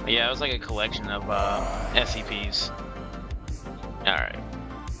 Yeah, it was like a collection of SCPs. Alright.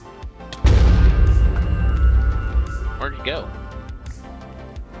 Where'd you go?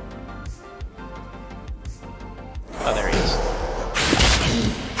 Oh, there he is.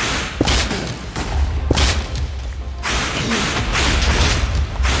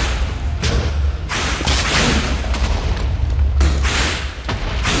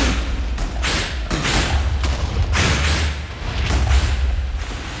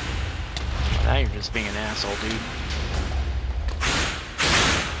 Now you're just being an asshole, dude.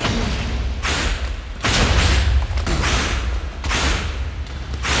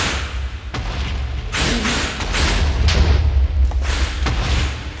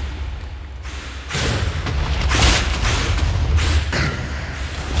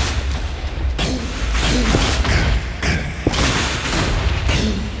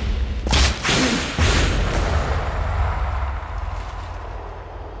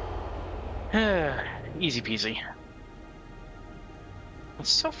 Easy peasy. It's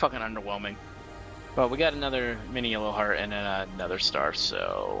so fucking underwhelming. But we got another mini yellow heart and then another star,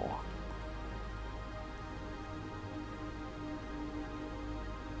 so...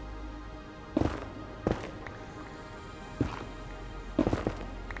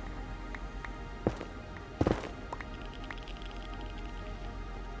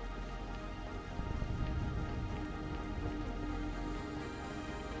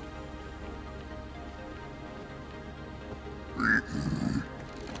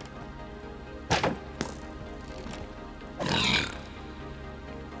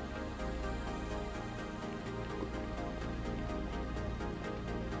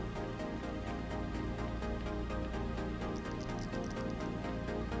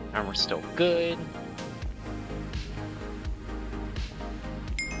 And we're still good.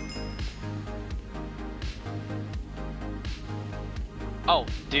 Oh,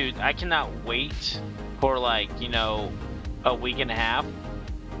 dude, I cannot wait for, like, you know, a week and a half.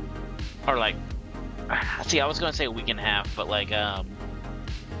 Or, like, see, I was gonna say a week and a half, but, like, I'm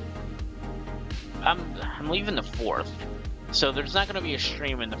leaving the 4th. So there's not gonna be a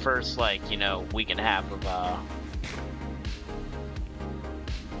stream in the first, like, you know, week and a half of,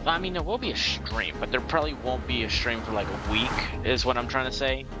 I mean, there will be a stream, but there probably won't be a stream for, like, a week, is what I'm trying to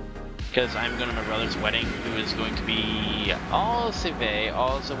say. Because I'm going to my brother's wedding, who is going to be all the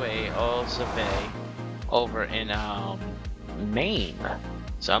way over in Maine.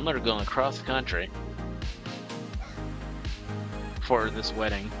 So I'm literally going across the country for this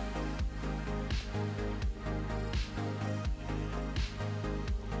wedding.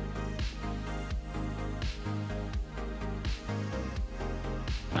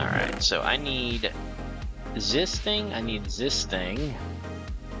 Alright, so I need this thing, I need this thing.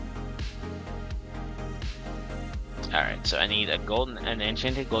 Alright, so I need an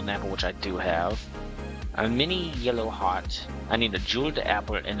enchanted golden apple, which I do have. A mini yellow heart. I need a jeweled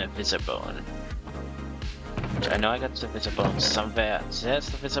apple and a visibone. Which I know I got the visibone somewhere. There's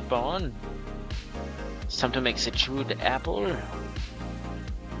the visibone. It's time to make the jeweled apple.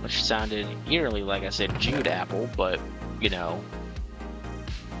 Which sounded eerily like I said Jude apple, but, you know.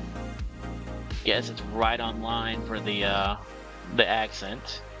 Yes, it's right on line for the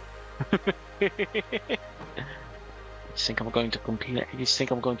accent. You think I'm going to compete? You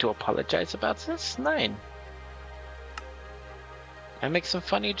think I'm going to apologize about this? Nein. I make some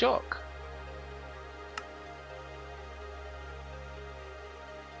funny joke.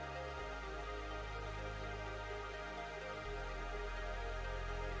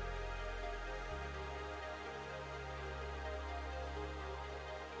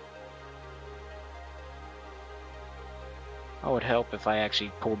 I would help if I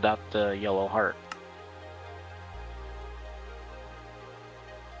actually pulled out the yellow heart.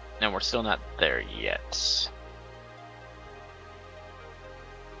 And we're still not there yet.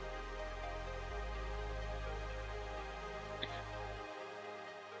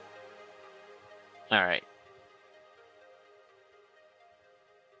 Alright.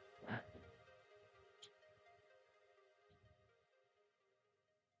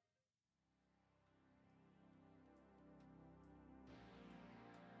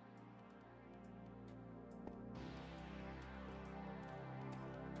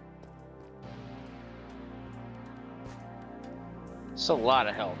 It's a lot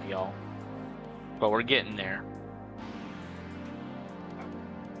of help, y'all. But we're getting there.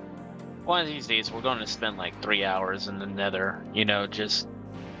 One of these days, we're going to spend like 3 hours in the nether, you know, just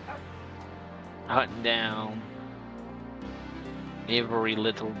hunting down every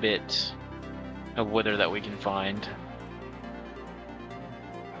little bit of wither that we can find.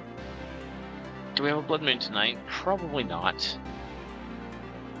 Do we have a blood moon tonight? Probably not.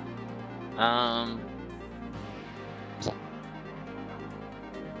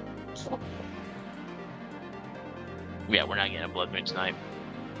 Yeah, we're not getting a blood moon tonight.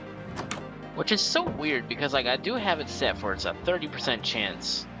 Which is so weird because, like, I do have it set for it's a 30%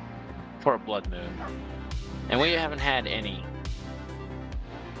 chance for a blood moon. And we haven't had any.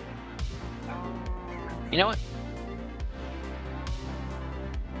 You know what?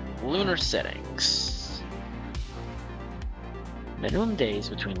 Lunar settings. Minimum days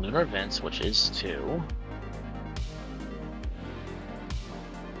between lunar events, which is 2.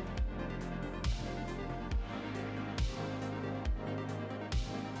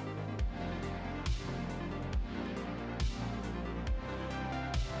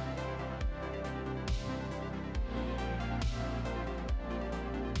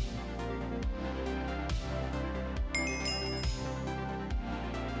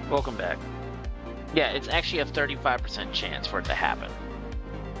 Welcome back. Yeah, it's actually a 35% chance for it to happen.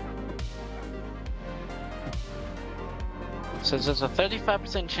 So there's a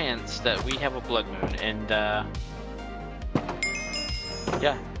 35% chance that we have a blood moon, and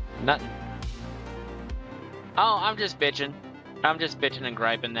yeah, nothing. Oh, I'm just bitching. I'm just bitching and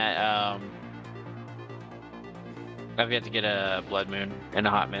griping that I've yet to get a blood moon in a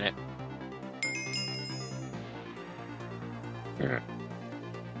hot minute.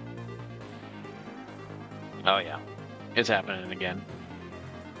 Oh yeah, it's happening again.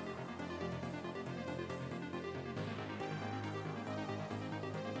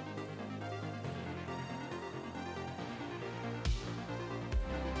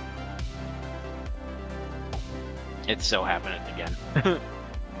 It's so happening again.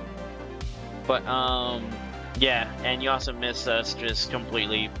 But Yeah, and you also miss us just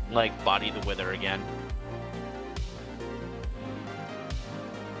completely, like, body the wither again.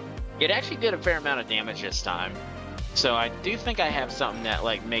 It actually did a fair amount of damage this time. So I do think I have something that,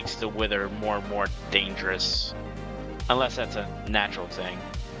 like, makes the wither more and more dangerous. Unless that's a natural thing.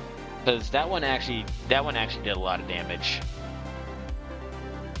 Because that one actually did a lot of damage.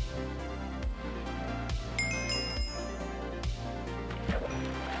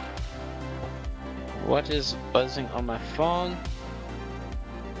 What is buzzing on my phone?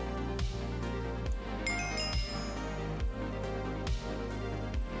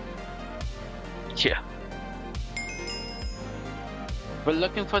 Yeah. We're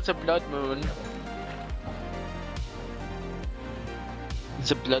looking for the blood moon.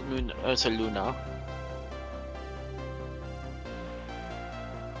 The blood moon Ursa Luna.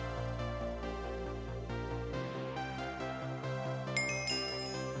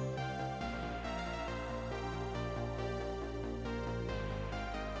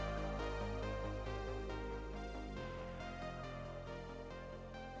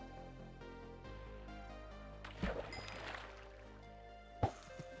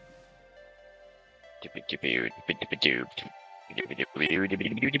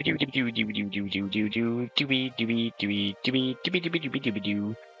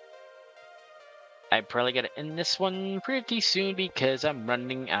 I probably gotta end this one pretty soon because I'm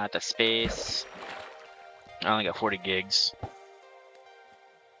running out of space. I only got 40 gigs.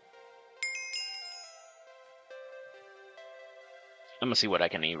 I'm gonna see what I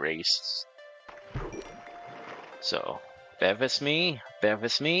can erase. So, bear with me, bear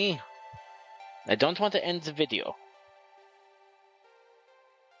with me. I don't want to end the video.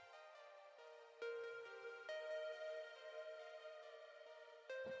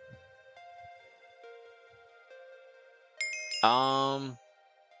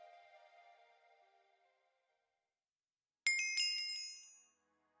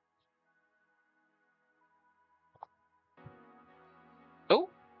 Oh,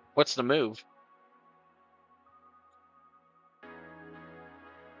 what's the move?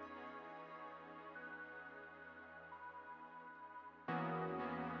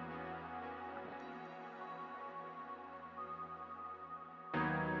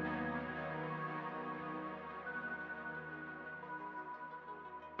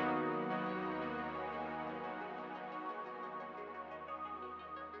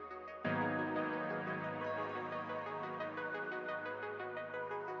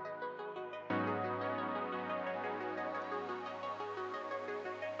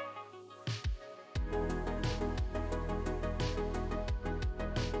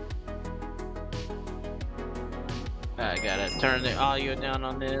 I gotta turn the audio down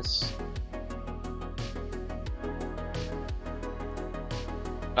on this.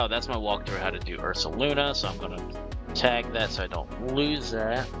 Oh, that's my walkthrough how to do Ursa Luna, so I'm gonna tag that so I don't lose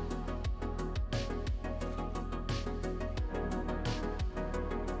that.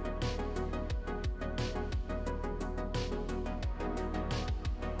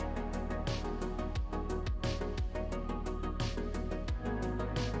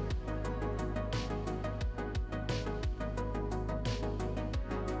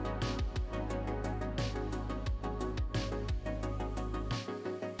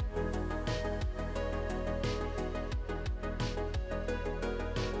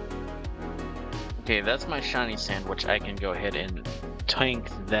 Okay, that's my shiny sandwich. I can go ahead and tank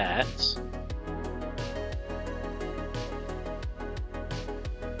that.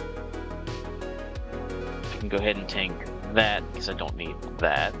 I can go ahead and tank that because I don't need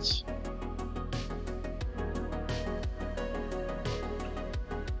that.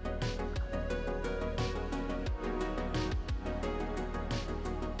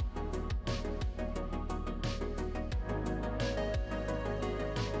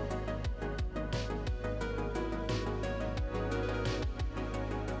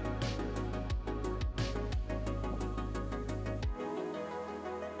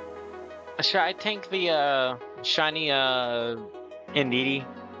 Should I tank the shiny Indeedee?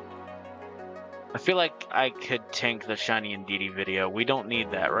 I feel like I could tank the shiny Indeedee video. We don't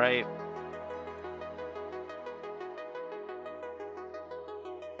need that, right?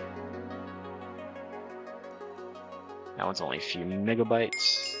 That one's only a few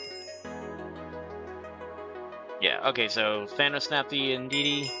megabytes. Yeah, okay, so Thanos Snap the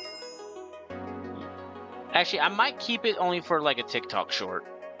Indeedee. Actually, I might keep it only for like a TikTok short.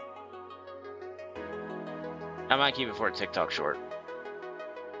 I might keep it for a TikTok short.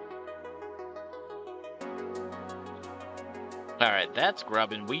 Alright, that's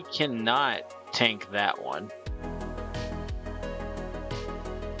grubbing. We cannot tank that one.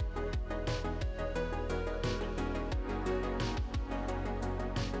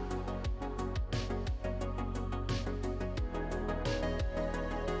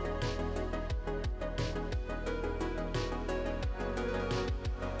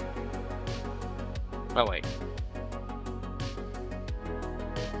 Oh wait.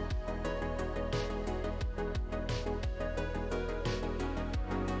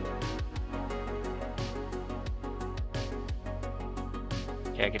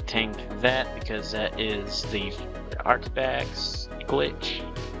 Okay, I could tank that because that is the artifacts glitch.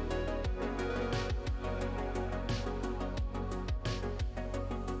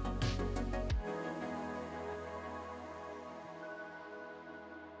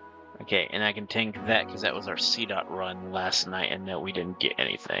 Okay, and I can tank that because that was our C-dot run last night and that we didn't get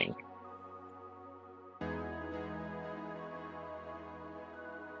anything.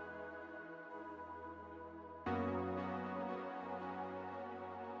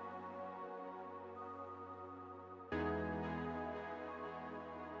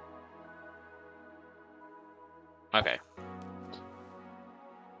 Okay.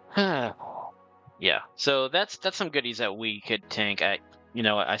 Yeah, so that's some goodies that we could tank.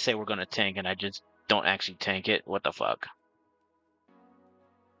 I say we're gonna tank and I just don't actually tank it. What the fuck?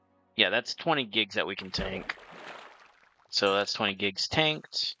 Yeah, that's 20 gigs that we can tank. So that's 20 gigs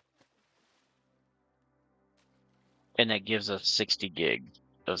tanked. And that gives us 60 gig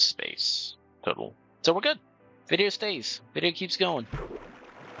of space total. So we're good. Video stays. Video keeps going.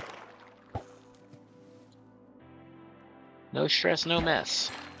 No stress, no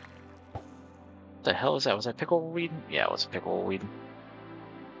mess. What the hell is that? Was that pickleweed? Yeah, it was pickleweed.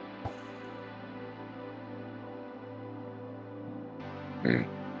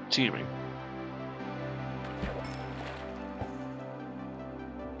 Excuse me.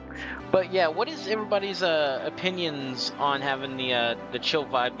 But yeah, what is everybody's opinions on having the chill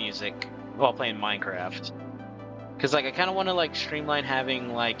vibe music while playing Minecraft? Because like I kind of want to like streamline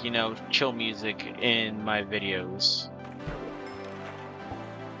having like chill music in my videos.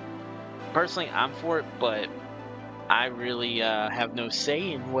 Personally, I'm for it, but I really have no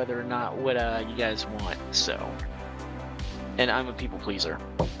say in whether or not what you guys want. So, and I'm a people pleaser.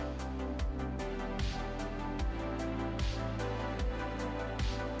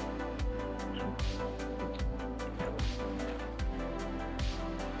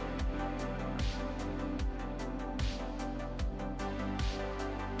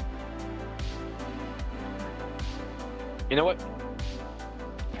 You know what?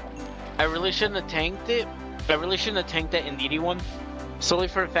 I really shouldn't have tanked it. I really shouldn't have tanked that Indeedee one. Solely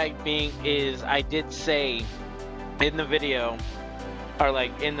for the fact being is I did say in the video, or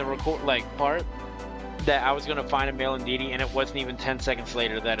like in the record part, that I was gonna find a male Indeedee, and it wasn't even 10 seconds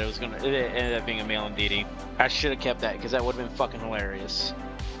later that it ended up being a male Indeedee. I should have kept that because that would have been fucking hilarious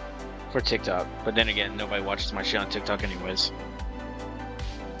for TikTok. But then again, nobody watches my shit on TikTok anyways.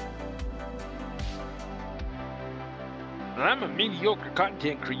 I'm a mediocre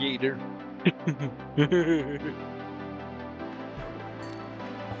content creator.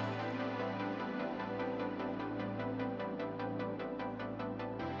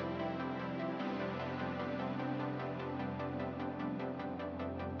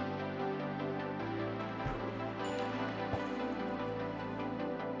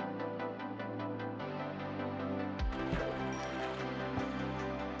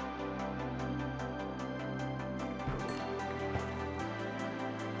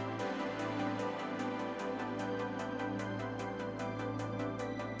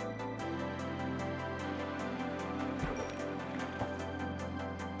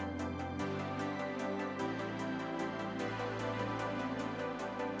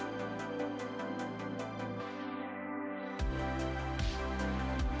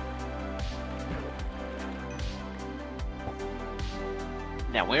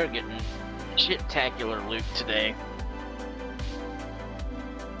 Now we're getting shit-tacular loot today.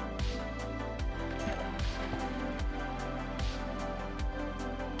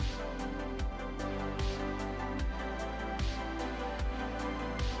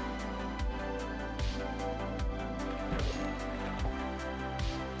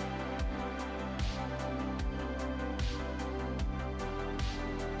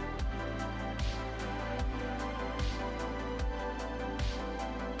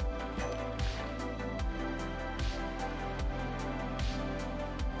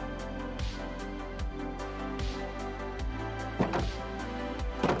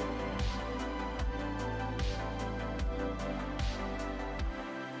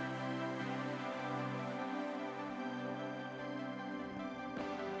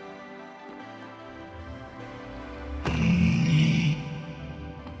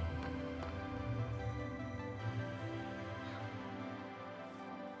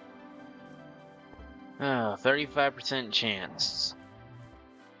 Oh, 35% chance.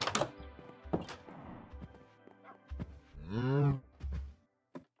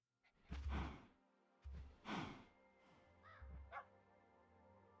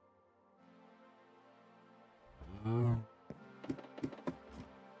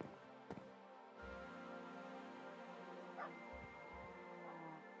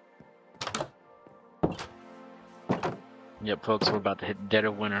 Yep, folks, we're about to hit dead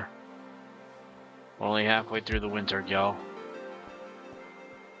of winter. We're only halfway through the winter, y'all.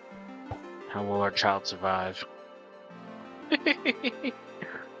 How will our child survive?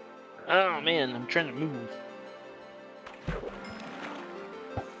 Oh man, I'm trying to move.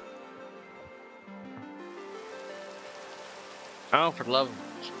 Oh, for the love of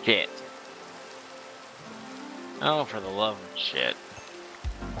shit. Oh, for the love of shit.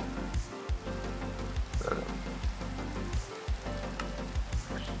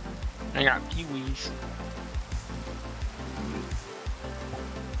 I got peewees.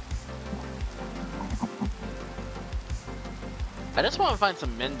 I just want to find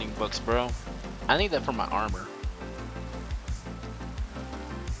some mending books, bro. I need that for my armor.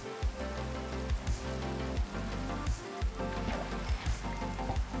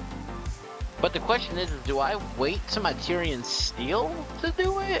 But the question is do I wait till my Tyrian Steel to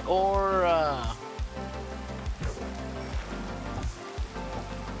do it, or,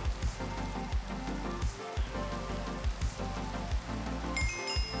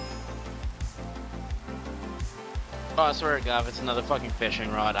 Oh, I swear to God, if it's another fucking fishing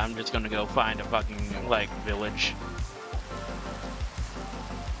rod, I'm just gonna go find a fucking, like, village.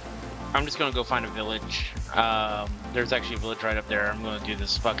 I'm just gonna go find a village. There's actually a village right up there. I'm gonna do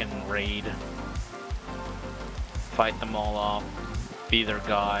this fucking raid. Fight them all off. Be their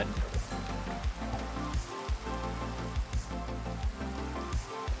god.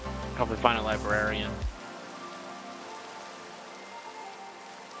 Hopefully find a librarian.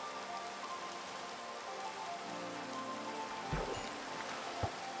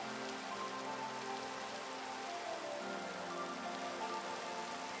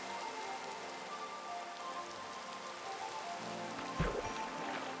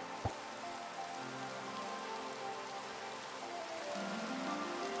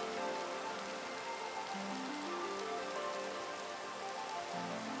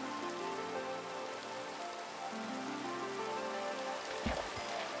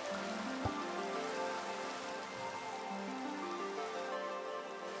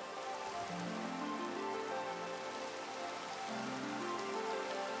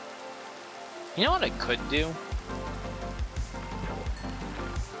 You know what I could do?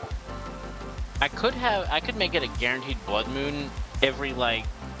 I could make it a guaranteed blood moon every, like,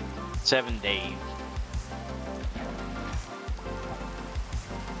 7 days.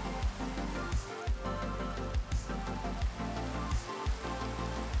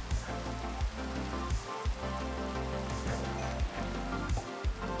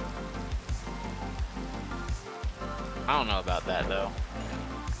 I don't know about that, though.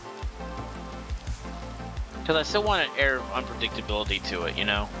 Because I still want an air of unpredictability to it, you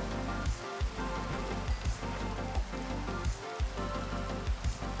know?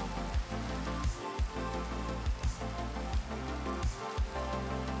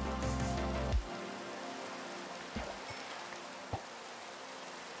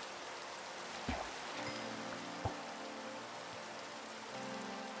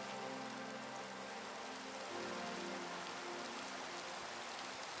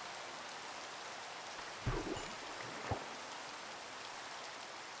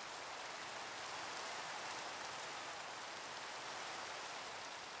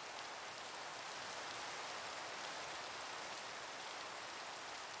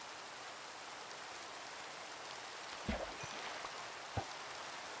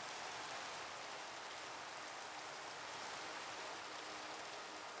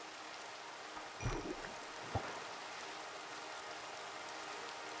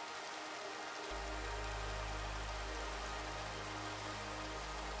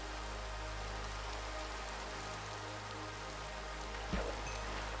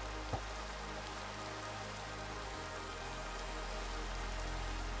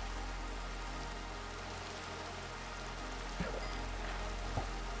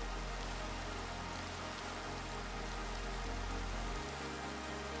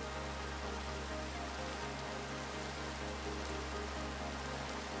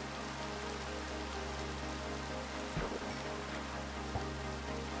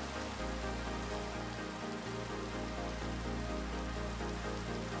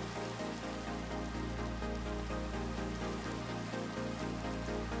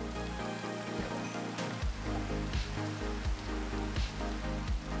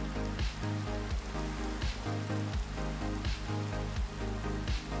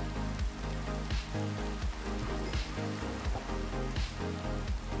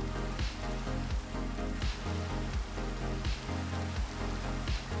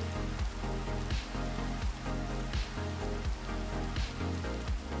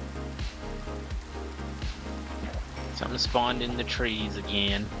 Something spawned in the trees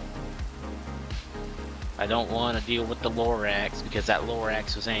again. I don't want to deal with the Lorax because that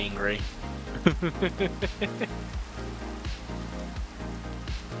Lorax was angry.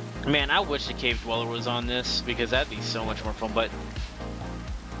 Man, I wish the Cave Dweller was on this because that'd be so much more fun, but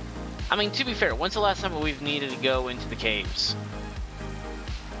I mean, to be fair, when's the last time we've needed to go into the caves?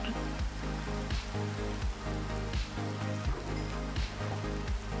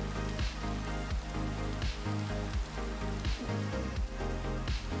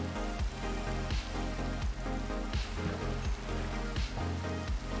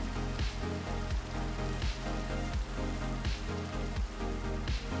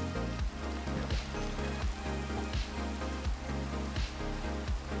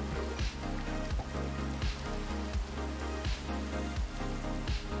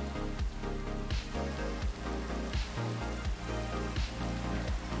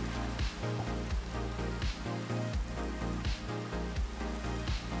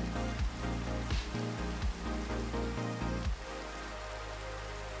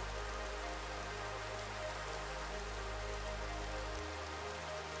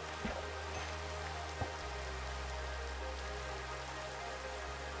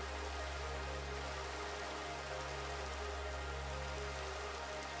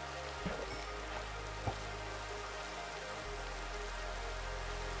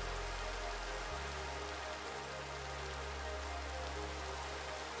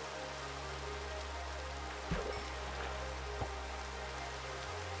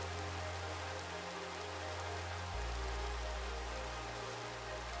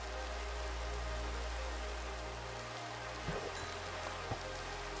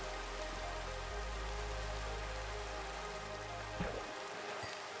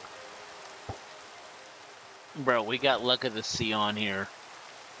 Bro, we got Luck of the Sea on here.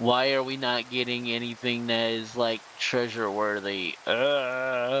 Why are we not getting anything that is, like, treasure-worthy?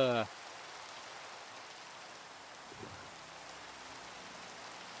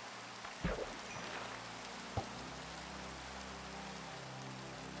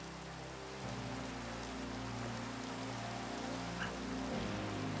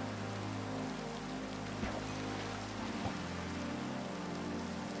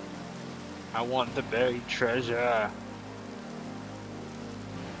 I want the buried treasure.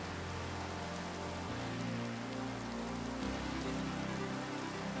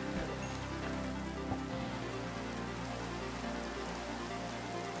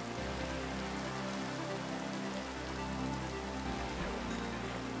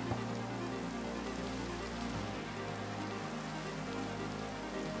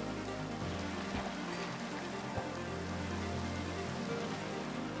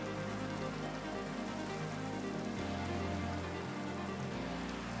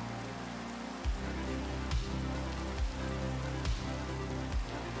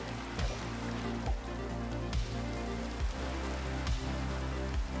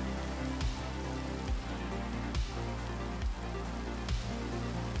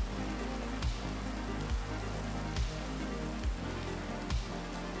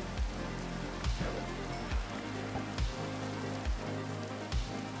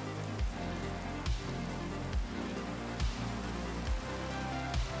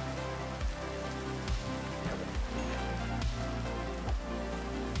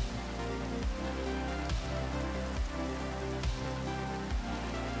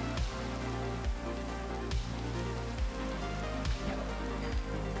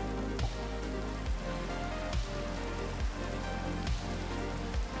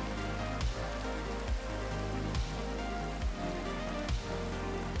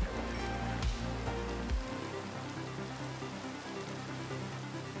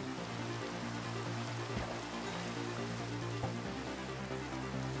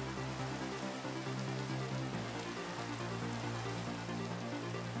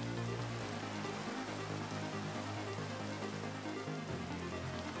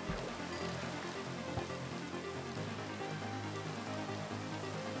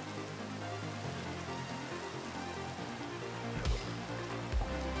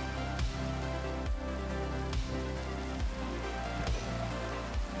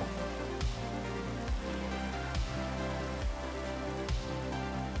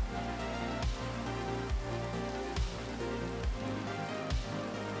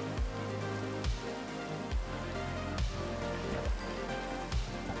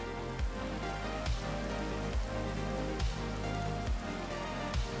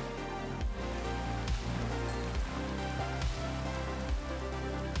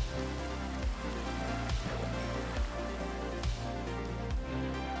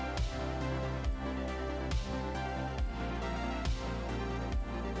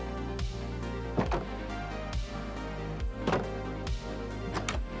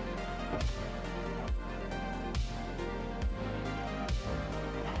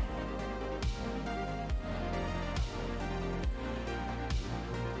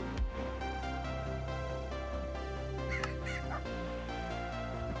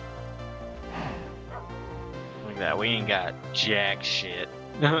 that. We ain't got jack shit.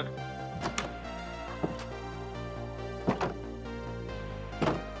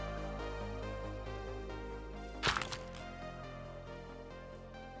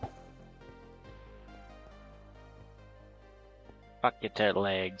 Fuck your dead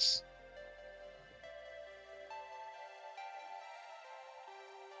legs.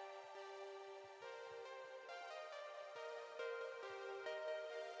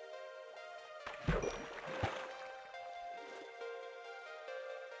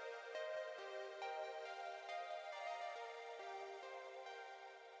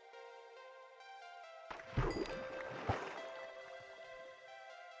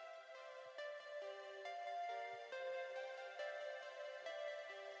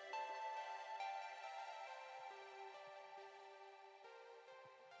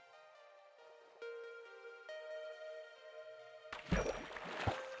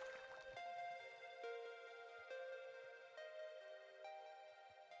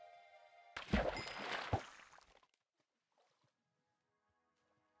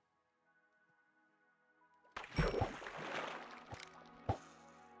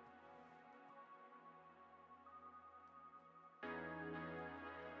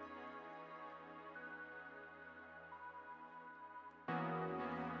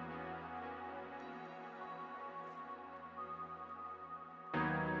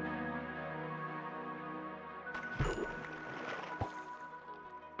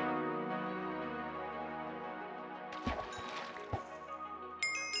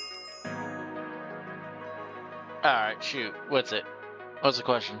 Alright, shoot. What's it? What's the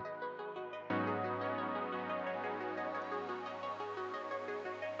question?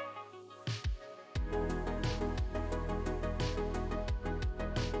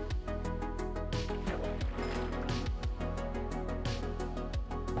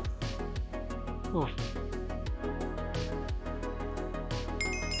 Ooh.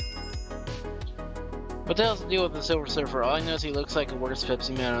 What the hell's the deal with the Silver Surfer? All I know is he looks like a worse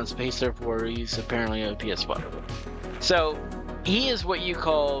Pepsi Man on Space Surfer where he's apparently a PS1. So, he is what you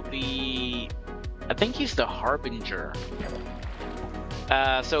call the... I think he's the Harbinger.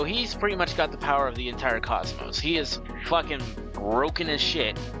 So he's pretty much got the power of the entire cosmos. He is fucking broken as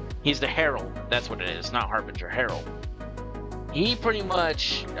shit. He's the Herald. That's what it is, not Harbinger, Herald. He pretty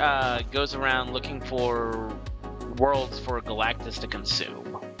much goes around looking for worlds for Galactus to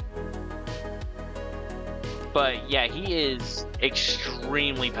consume. But yeah, he is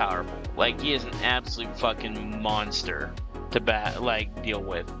extremely powerful. Like, he is an absolute fucking monster to deal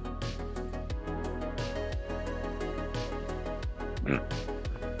with.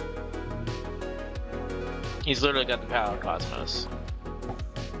 He's literally got the power of Cosmos.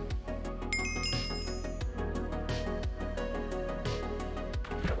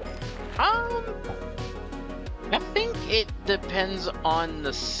 I think it depends on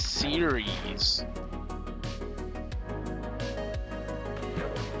the series.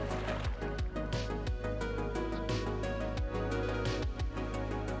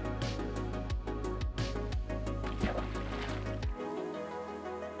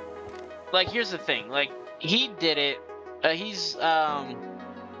 Like, here's the thing, like, he did it, if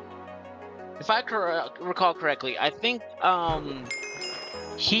I recall correctly, I think,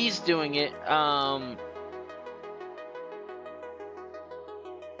 he's doing it,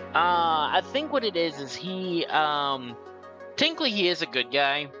 I think what it is he, technically he is a good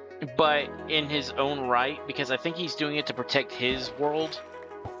guy, but in his own right, because I think he's doing it to protect his world.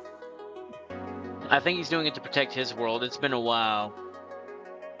 I think he's doing it to protect his world. It's been a while.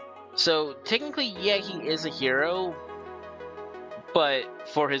 So, technically, yeah, he is a hero, but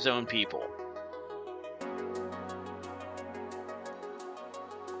for his own people.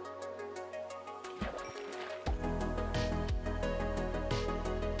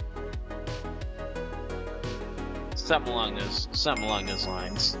 Something along those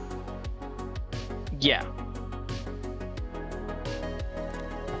lines. Yeah.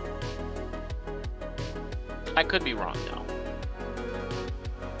 I could be wrong, though.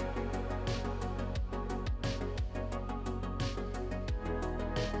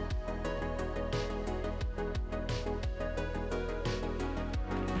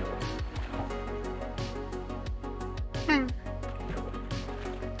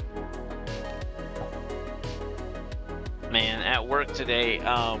 Man, at work today,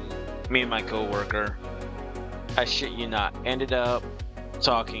 me and my coworker, I shit you not, ended up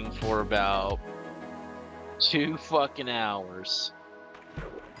talking for about 2 fucking hours.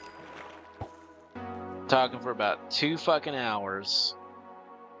 Talking for about 2 fucking hours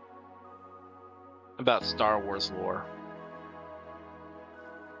about Star Wars lore.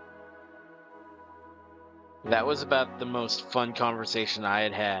 That was about the most fun conversation I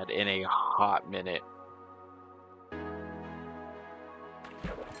had had in a hot minute.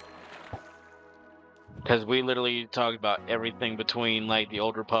 Because we literally talked about everything between like the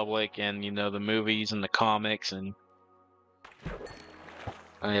Old Republic and the movies and the comics, and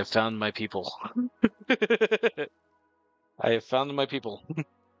I have found my people. I have found my people.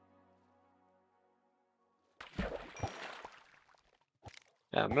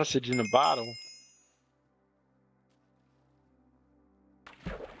 Yeah, message in a bottle.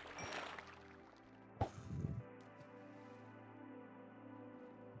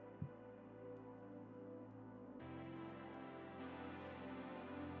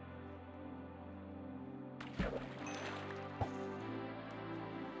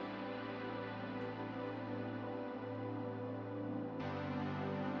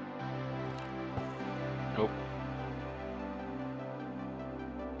 Nope.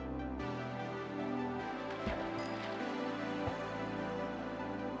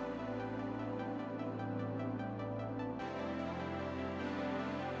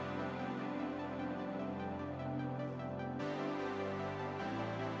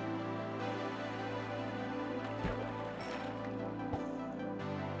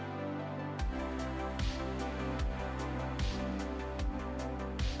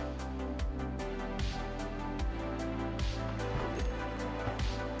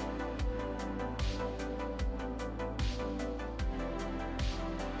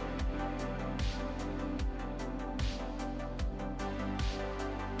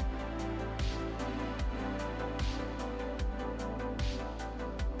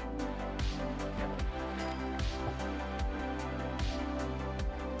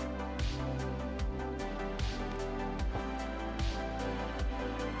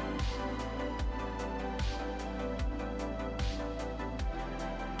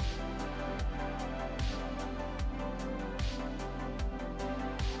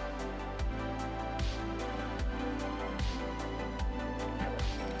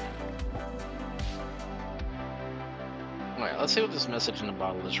 Alright, let's see what this message in the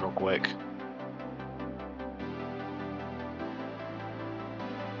bottle is real quick.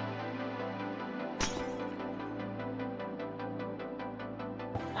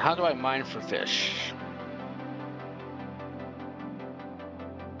 How do I mine for fish?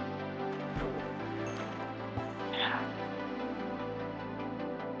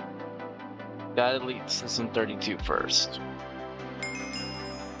 Gotta delete System 32 first.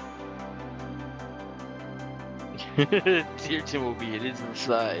 Dear Timothy, it is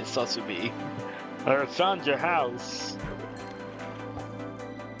inside Sasumi. I found your house.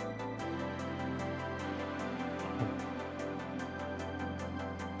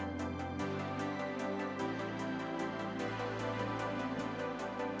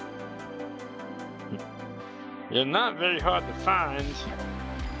 You're not very hard to find.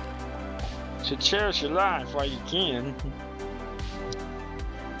 So cherish your life while you can.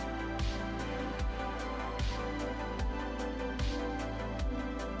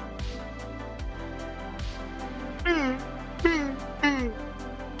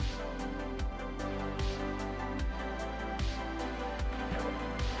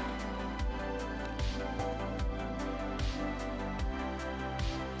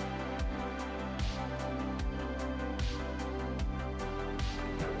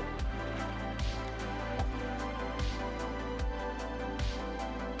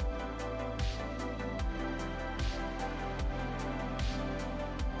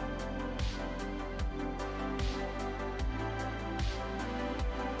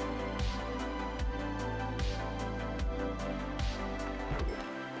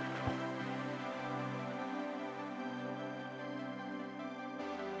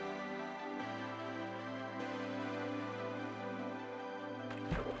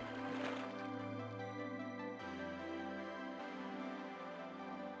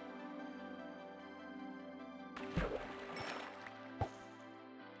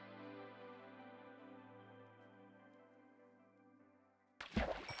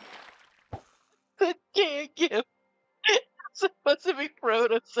 Can't give. It's supposed to be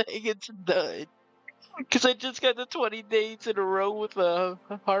Frodo saying it's done. Because I just got the 20 days in a row with a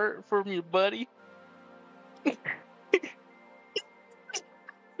heart from your buddy.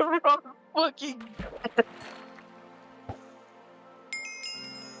 Wrong fucking.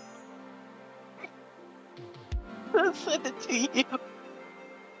 I'll send it to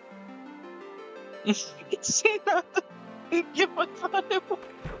you. Say not to give my son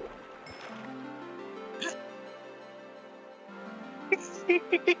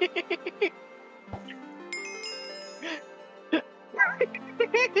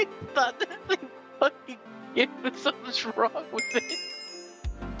Thought that thing fucking Yeah, there's something's wrong with it.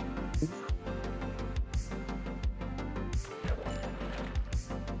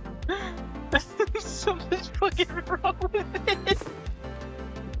 Something's fucking wrong with it.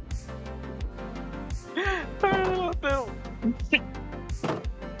 Oh, no.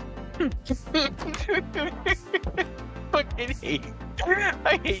 Fucking hate.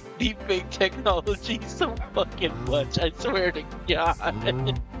 I hate deepfake technology so fucking much. I swear to God.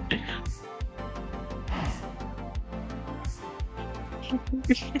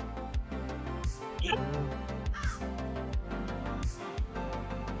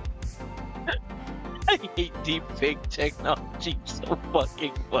 I hate deepfake technology so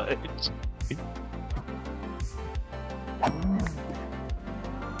fucking much.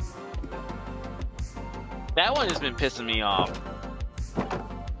 That one has been pissing me off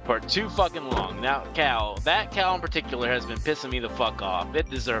for too fucking long. Now, that cow in particular has been pissing me the fuck off. It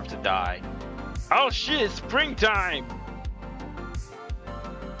deserves to die. Oh shit, it's springtime!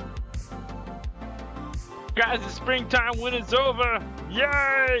 Guys, it's springtime, winter's over!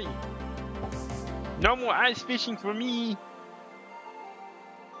 Yay! No more ice fishing for me!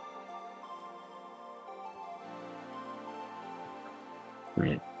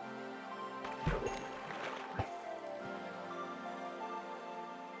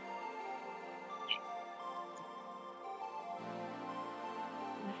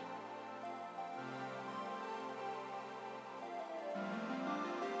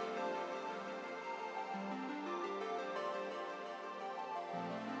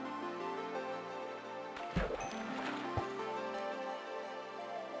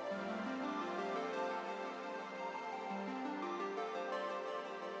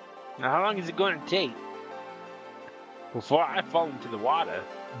 Now, how long is it going to take before I fall into the water?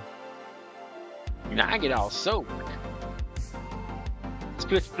 Now I get all soaked. It's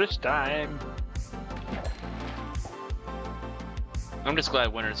good fish time. I'm just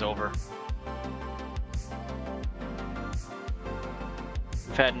glad winter's over.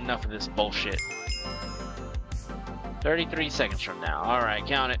 We've had enough of this bullshit. 33 seconds from now. Alright,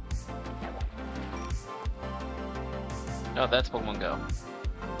 count it. Oh, that's Pokemon Go.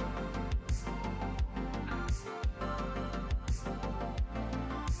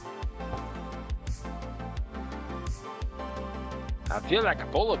 I feel like a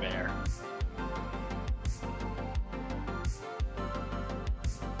polar bear.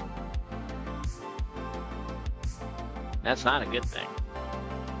 That's not a good thing.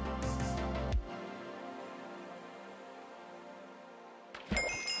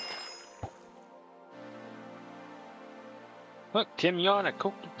 Look, Tim, you're on a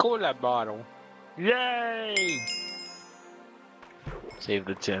Coca-Cola bottle. Yay! Save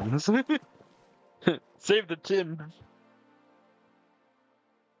the Tims. Save the Tim.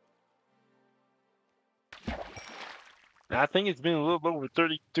 I think it's been a little over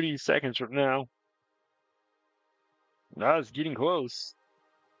 33 seconds from now. Now it's getting close.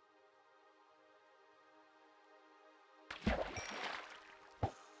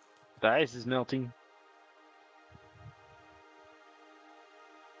 The ice is melting.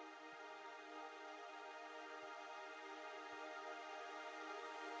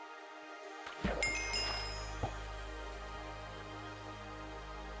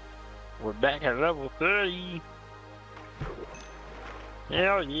 We're back at level 30.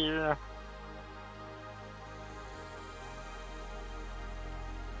 Hell yeah.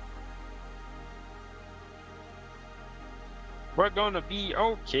 We're gonna be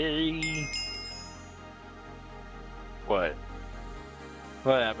okay. What?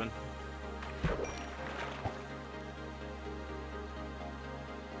 What happened?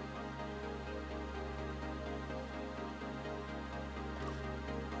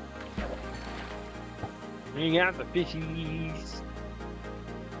 We got the fishies.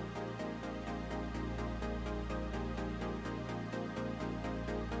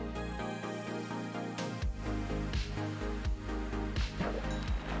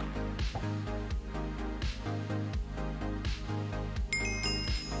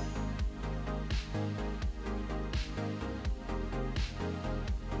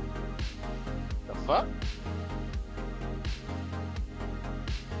 The fuck?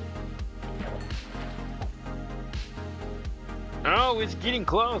 Oh, it's getting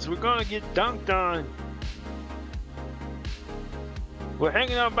close. We're gonna get dunked on. We're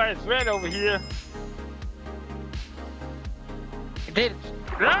hanging on by a thread over here. It did.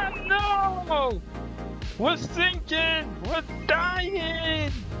 Ah, no! We're sinking! We're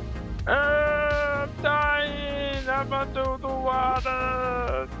dying! I'm dying! I'm under the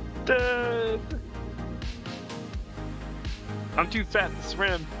water! Dead! I'm too fat to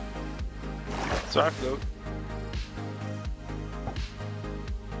swim. So I float.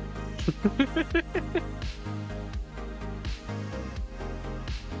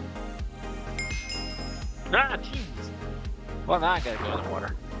 Ah, jeez. Well, now I gotta go in the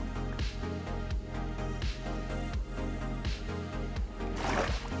water.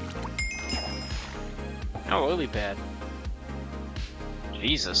 Oh, lily pad.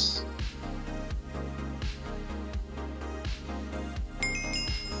 Jesus.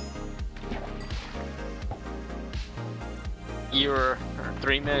 You're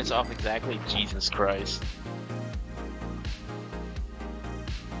 3 minutes off exactly. Jesus Christ.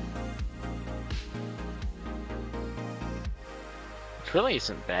 It really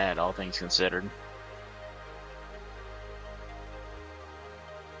isn't bad, all things considered.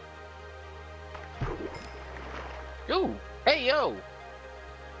 Ooh, hey yo!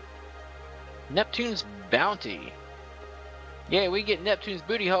 Neptune's bounty. Yeah, we get Neptune's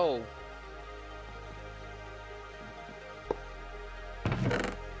booty hole.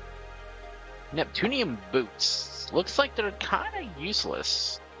 Neptunian boots. Looks like they're kind of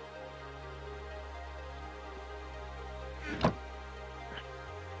useless.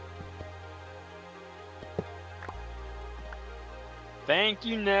 Thank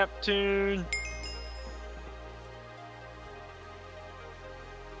you, Neptune.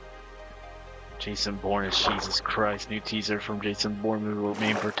 Jason Bourne is Jesus Christ. New teaser from Jason Bourne movie where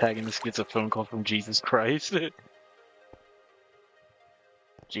main protagonist gets a phone call from Jesus Christ.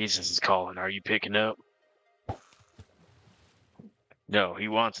 Jesus is calling. Are you picking up? No, he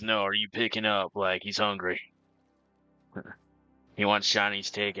wants to know, are you picking up? Like, he's hungry. He wants Chinese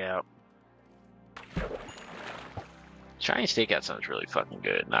takeout. Chinese takeout sounds really fucking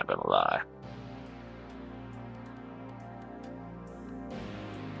good, not gonna lie.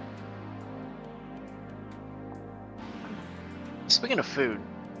 Speaking of food,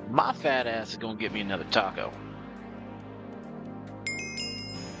 my fat ass is gonna get me another taco.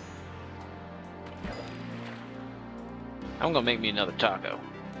 I'm gonna make me another taco.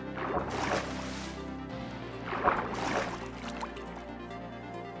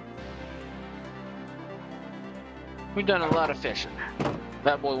 We've done a lot of fishing.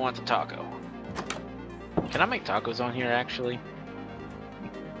 That boy wants a taco. Can I make tacos on here, actually?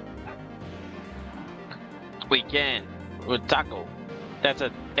 We can. With taco. That's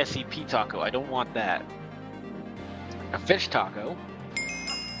a SCP taco. I don't want that. A fish taco.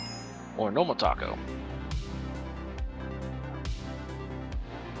 Or a normal taco.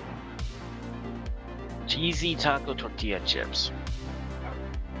 Cheesy taco tortilla chips.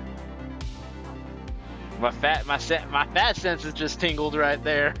 My fat senses just tingled right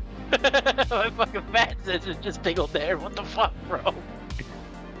there. My fucking fat senses just tingled there. What the fuck, bro?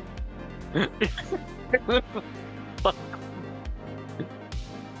 Fuck.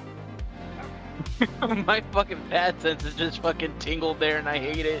 My fucking fat senses just fucking tingled there, and I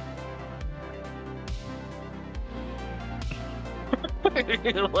hate it.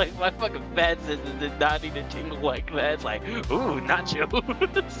 Like, my fucking fat senses did not need to tingle like that. It's like, ooh, nacho.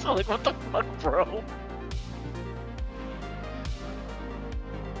 So like, what the fuck, bro?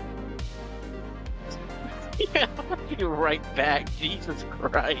 Yeah, you're right back. Jesus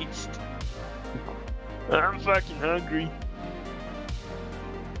Christ. I'm fucking hungry.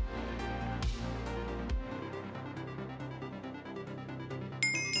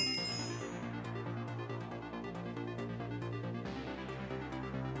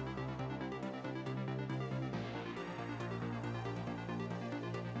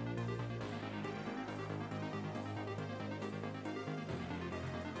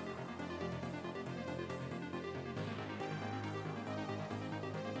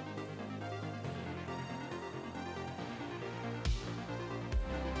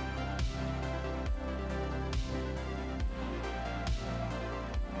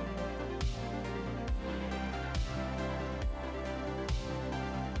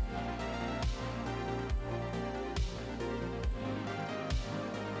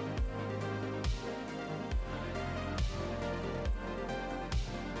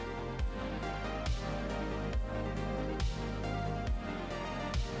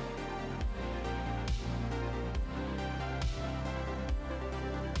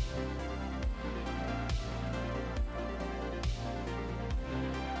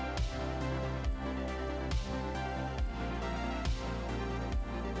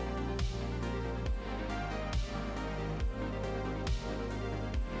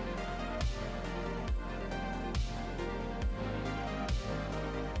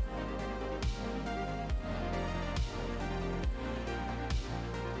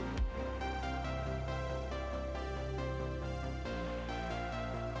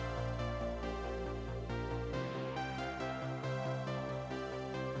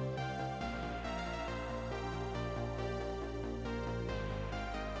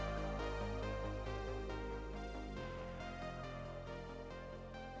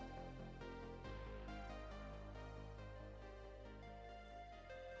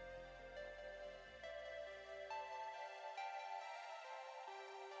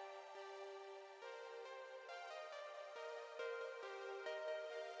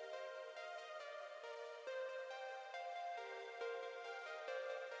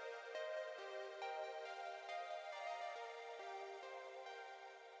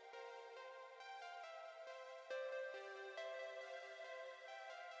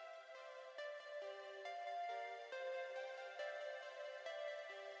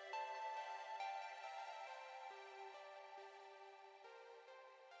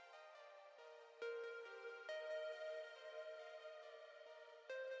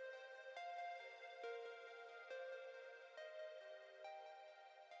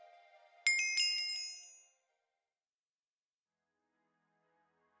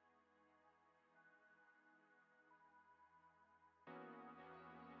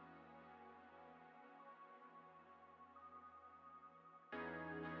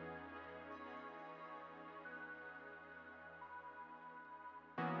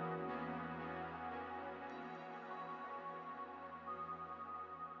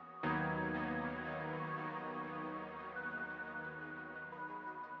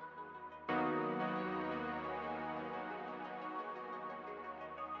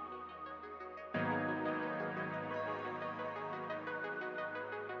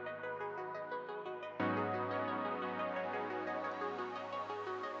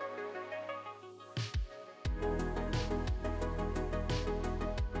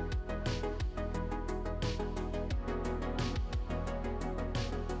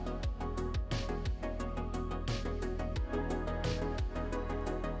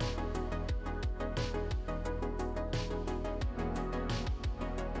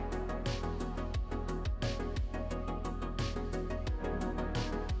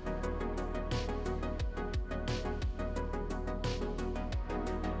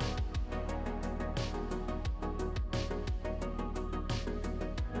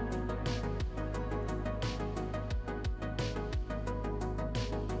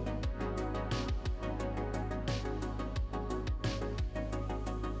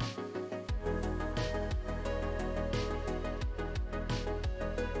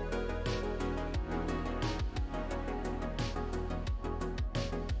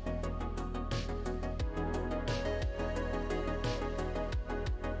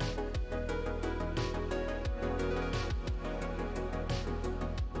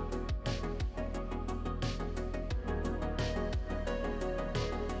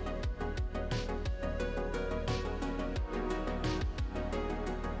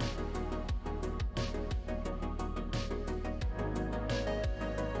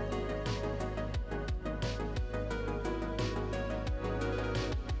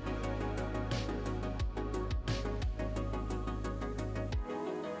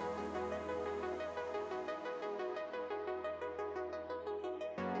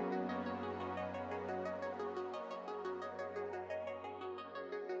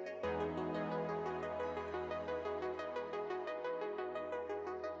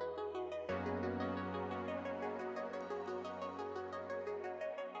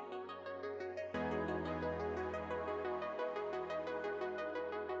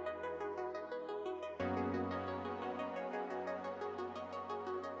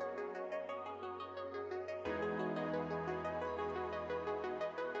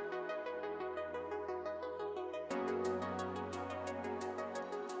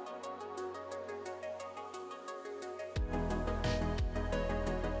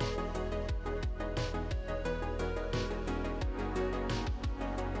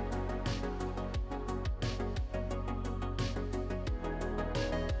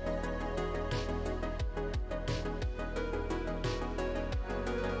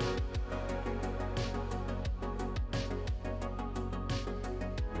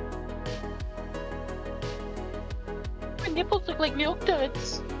 My nipples look like milk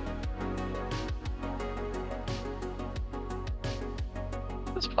duds.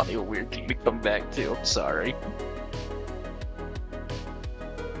 That's probably a weird thing to come back to. I'm sorry.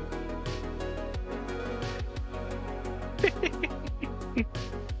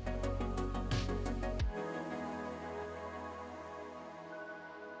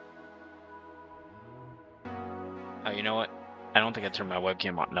 Oh, you know what? I don't think I turned my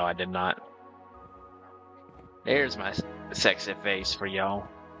webcam on. No, I did not. There's my sexy face for y'all.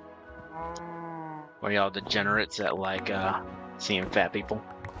 Or y'all degenerates that like seeing fat people.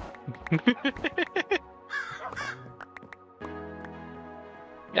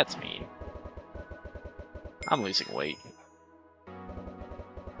 That's mean. I'm losing weight.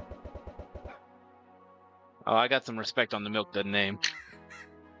 Oh, I got some respect on the Milk Dud name.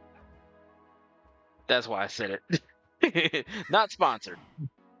 That's why I said it. Not sponsored.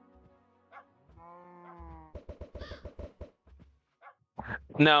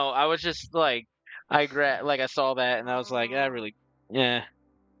 No, I was just like, I saw that and I was like, yeah,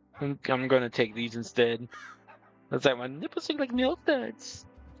 I'm gonna take these instead. It's like my nipples look like milk duds.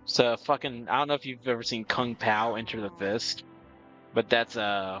 So fucking, I don't know if you've ever seen Kung Pao Enter the Fist, but that's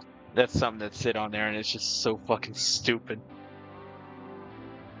something that's sit on there and it's just so fucking stupid.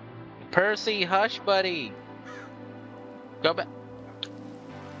 Percy, hush, buddy. Go back.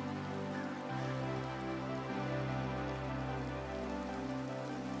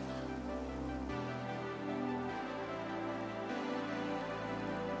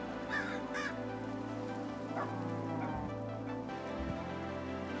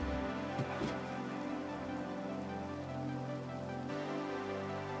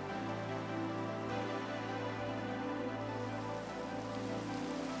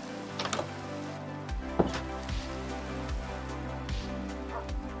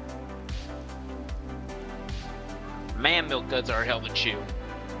 Man, milk duds are hell to chew.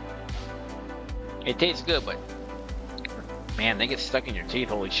 It tastes good, but man, they get stuck in your teeth.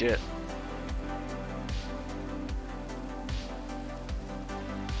 Holy shit.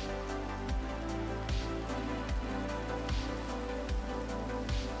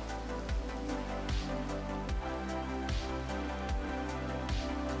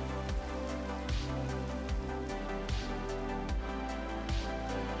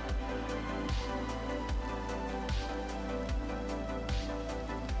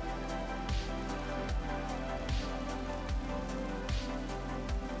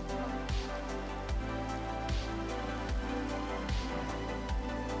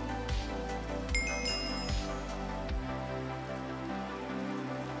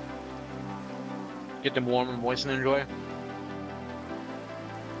 Get them warm and moist and enjoy. You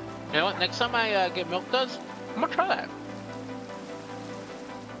know what? Next time I get milk duds, I'm gonna try that.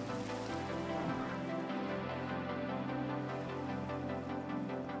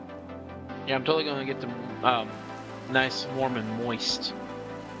 Yeah, I'm totally gonna get them nice, warm, and moist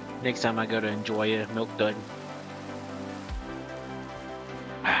next time I go to enjoy a milk dud.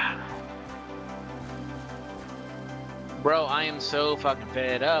 Bro, I am so fucking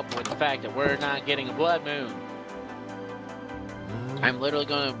fed up with the fact that we're not getting a blood moon. I'm literally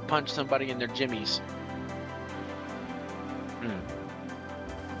gonna punch somebody in their jimmies.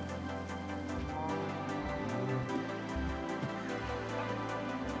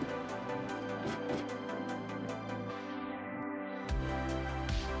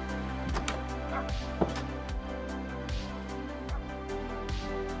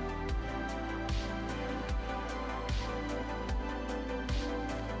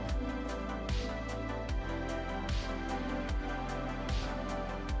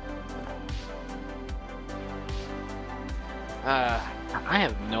 I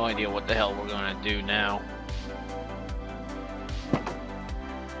have no idea what the hell we're gonna do now.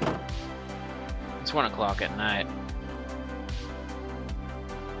 It's 1 o'clock at night.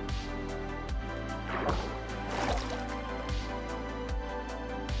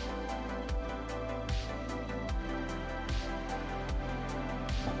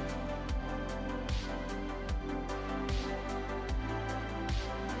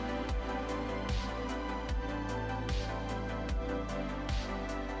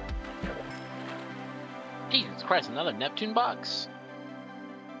 Jesus Christ, another Neptune box?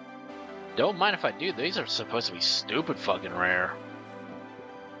 Don't mind if I do, these are supposed to be stupid fucking rare.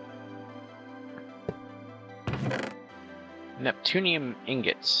 Neptunium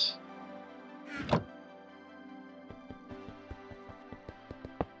ingots.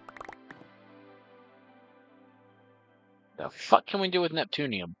 The fuck can we do with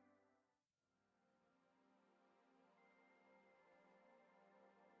Neptunium?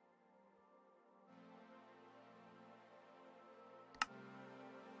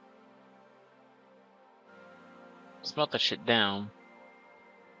 Let's melt that shit down.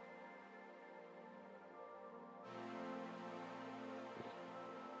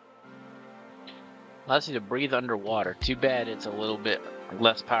 Allows you to breathe underwater. Too bad it's a little bit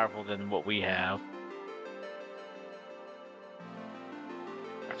less powerful than what we have.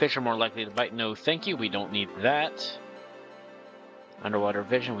 Fish are more likely to bite. No, thank you. We don't need that. Underwater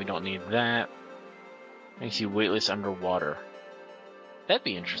vision. We don't need that. Makes you weightless underwater. That'd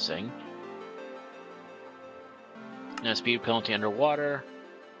be interesting. No speed penalty underwater.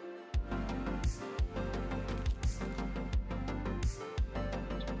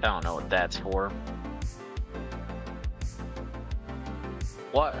 I don't know what that's for.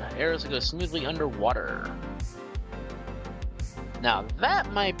 What? Arrows that go smoothly underwater. Now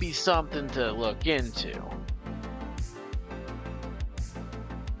that might be something to look into.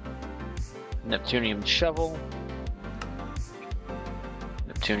 Neptunium shovel.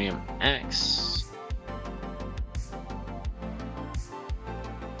 Neptunium axe.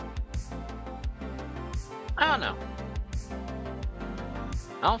 I don't know.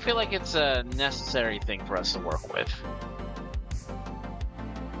 I don't feel like it's a necessary thing for us to work with.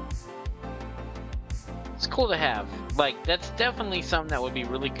 It's cool to have. Like, that's definitely something that would be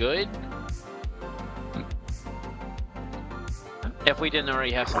really good. If we didn't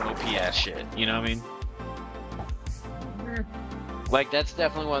already have some OP-ass shit, you know what I mean? Like, that's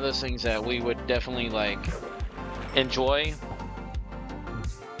definitely one of those things that we would definitely, like, enjoy.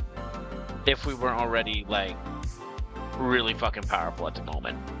 If we weren't already, like, really fucking powerful at the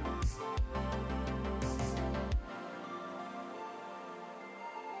moment.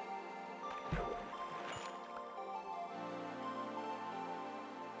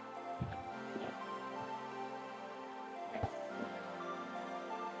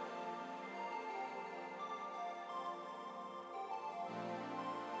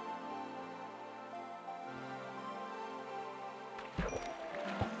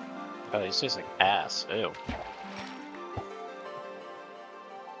 Oh, this tastes like ass. Ew.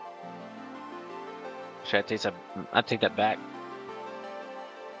 Should I taste that? I take that back.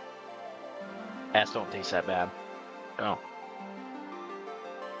 Ass don't taste that bad. Oh.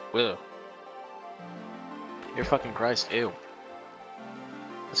 Ew. You're fucking Christ. Ew.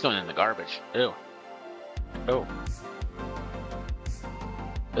 It's going in the garbage. Ew. Oh.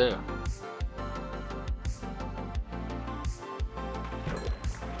 Ew.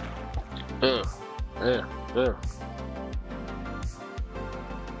 Ew. Ew. Ew.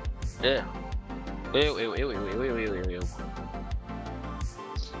 Ew. Ew, ew, ew, ew, ew, ew, ew, ew.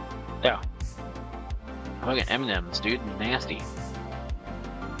 Yeah. Fucking M&M's, dude. Nasty.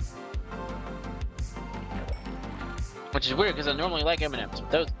 Which is weird, because I normally like M&M's.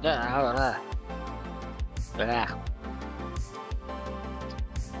 But those...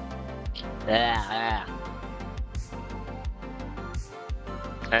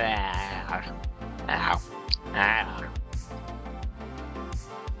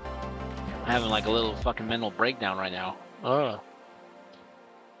 I'm having like a little fucking mental breakdown right now. Ugh.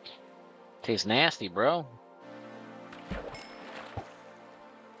 Tastes nasty, bro.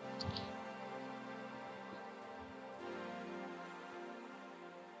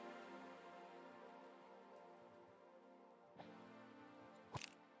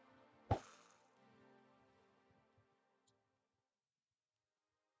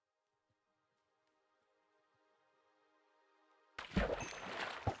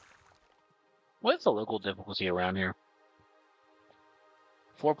 What's the local difficulty around here?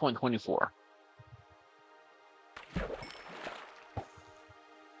 4.24.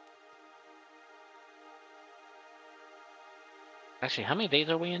 Actually, how many days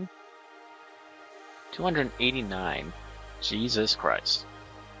are we in? 289. Jesus Christ.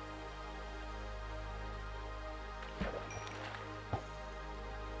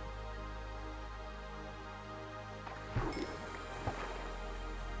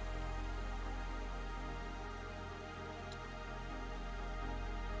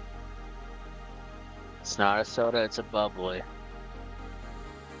 It's not a soda, it's a bubbly.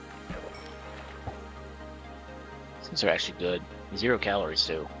 These are actually good. 0 calories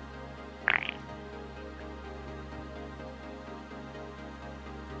too.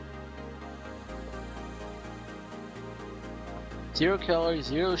 0 calories,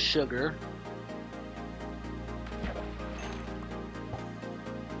 0 sugar.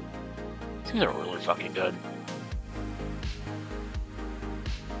 These are really fucking good.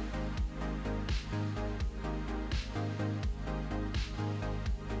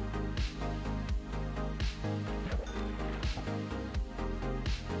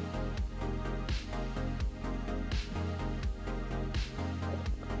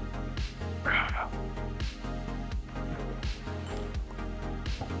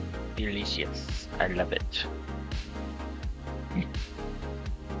 delicious. I love it.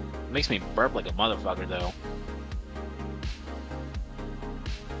 Makes me burp like a motherfucker, though.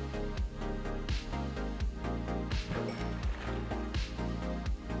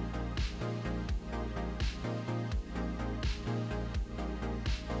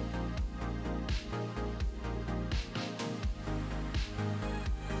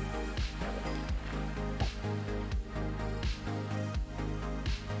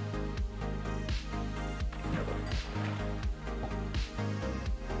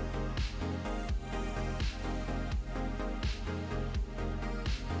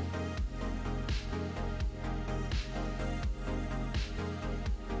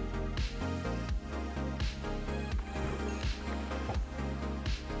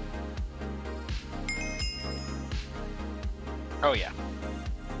 Oh yeah.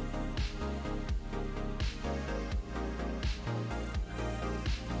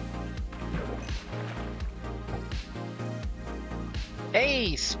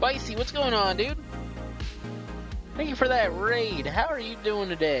 Hey, Spicy, what's going on, dude? Thank you for that raid. How are you doing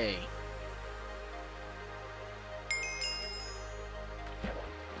today?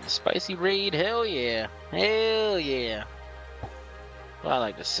 Spicy raid, hell yeah. Hell yeah. Well, I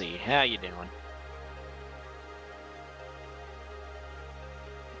like to see. How you doing?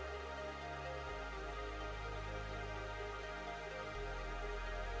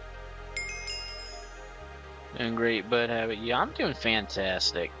 Doing great, bud. Habit. Yeah, I'm doing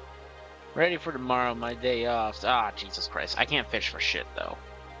fantastic. Ready for tomorrow, my day off. Ah, Jesus Christ. I can't fish for shit, though.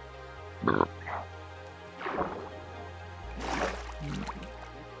 I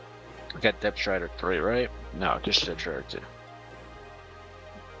got Depth Strider 3, right? No, just Depth Strider 2.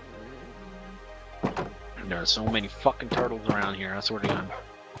 There are so many fucking turtles around here, I swear to God.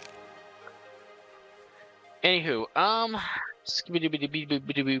 Anywho,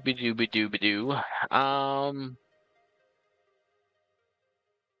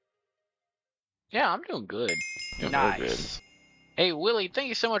 yeah, I'm doing good. Doing nice. Real good. Hey, Willie, thank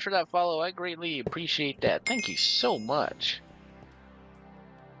you so much for that follow. I greatly appreciate that. Thank you so much.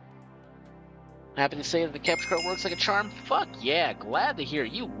 Happy to say that the capture card works like a charm? Fuck yeah, glad to hear.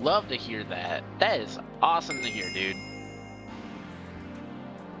 You love to hear that. That is awesome to hear, dude.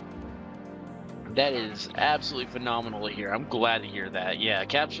 That is absolutely phenomenal to hear. I'm glad to hear that. Yeah,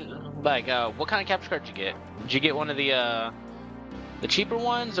 capture, like, what kind of capture card did you get? Did you get one of the cheaper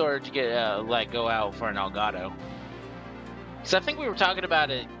ones, or did you get, like, go out for an Elgato? Because I think we were talking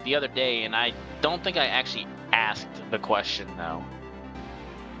about it the other day, and I don't think I actually asked the question, though.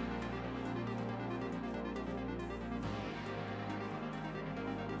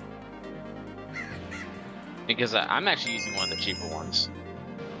 Because I'm actually using one of the cheaper ones.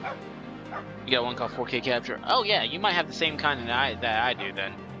 You got one called 4K Capture? Oh yeah, you might have the same kind that I do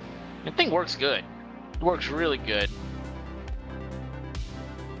then. The thing works good. It works really good.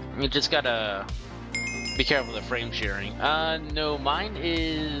 You just gotta be careful with the frame sharing. No, mine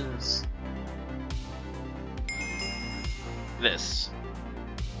is this.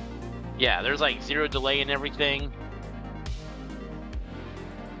 Yeah, there's like 0 delay and everything.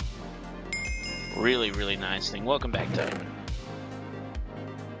 Really, really nice thing. Welcome back, Tyler.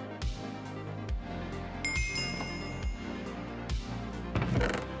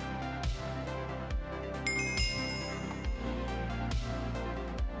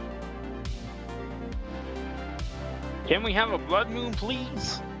 Can we have a blood moon,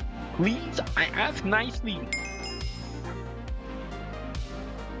 please? Please, I ask nicely.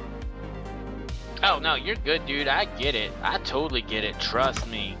 Oh, no, you're good, dude. I get it. I totally get it. Trust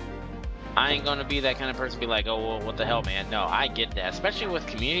me. I ain't gonna be that kind of person to be like, oh, well, what the hell, man. No, I get that. Especially with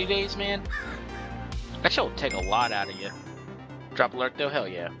community days, man. That shit will take a lot out of you. Drop alert, though? Hell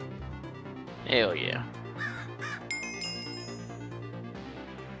yeah. Hell yeah.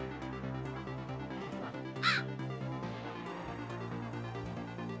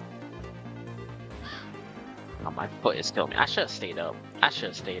 Oh, my foot is killing me. I should have stayed up. I should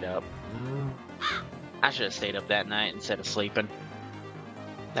have stayed up. I should have stayed up that night instead of sleeping.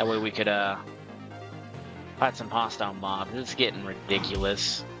 That way we could, fight some hostile mobs. It's getting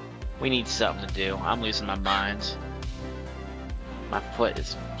ridiculous. We need something to do. I'm losing my mind. My foot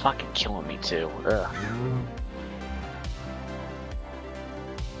is fucking killing me, too. Ugh.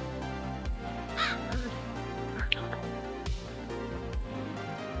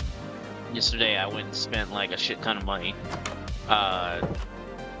 Yesterday I went and spent like a shit ton of money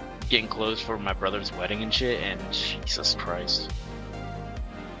getting clothes for my brother's wedding and shit, and Jesus Christ.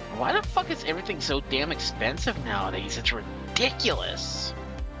 Why the fuck is everything so damn expensive nowadays? It's ridiculous.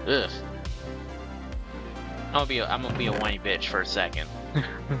 Ugh. I'm gonna be a whiny bitch for a second.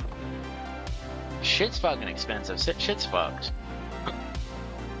 Shit's fucking expensive. Shit's fucked.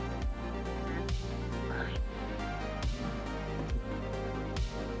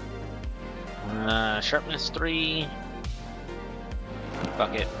 Sharpness 3.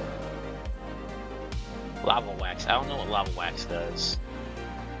 Fuck it. Lava wax. I don't know what lava wax does.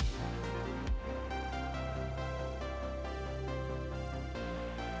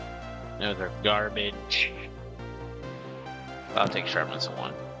 No, they're garbage. I'll take sharpness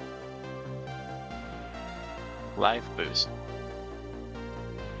 1. Life boost.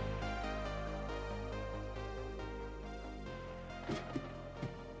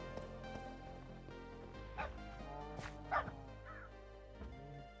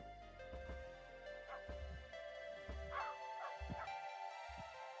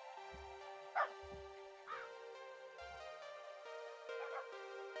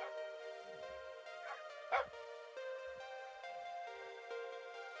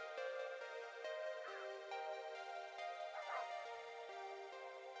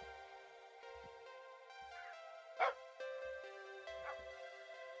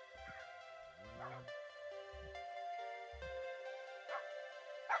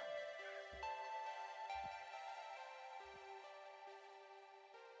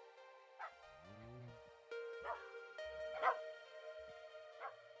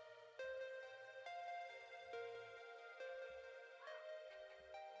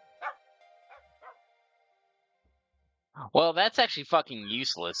 Well, that's actually fucking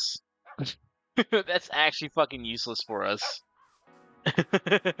useless. That's actually fucking useless for us.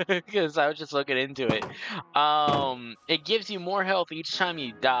 Because I was just looking into it. It gives you more health each time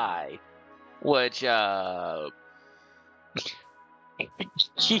you die. Which, I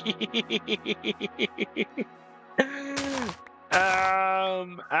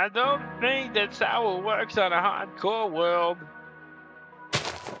don't think that's how it works on a hardcore world.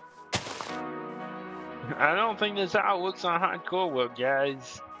 I don't think that's how it works on a hardcore world,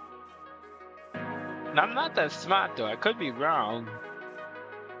 guys. I'm not that smart, though. I could be wrong.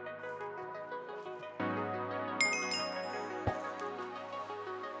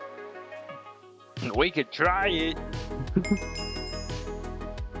 We could try it.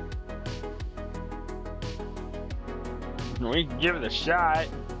 We can give it a shot.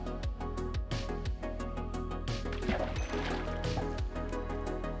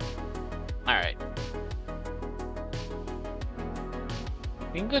 Alright.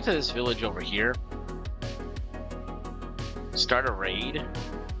 We can go to this village over here. Start a raid.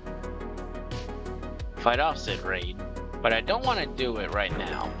 Fight off said raid. But I don't want to do it right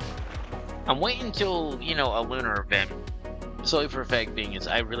now. I'm waiting until, you know, a lunar event. Solely for the fact being is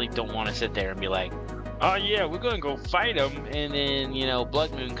I really don't want to sit there and be like, oh yeah, we're gonna go fight them, and then, you know,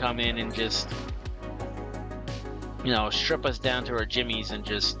 Blood Moon come in and just, you know, strip us down to our jimmies and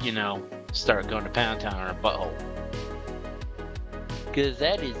just, you know, start going to Pound Town or a butthole. Because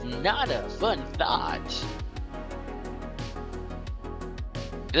that is not a fun thought.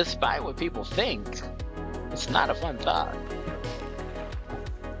 Despite what people think, it's not a fun thought.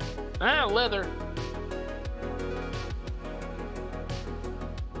 Ah, leather.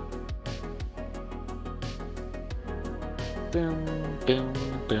 Boom, boom,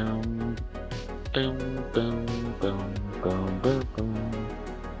 boom. Boom, boom, boom, boom, boom, boom.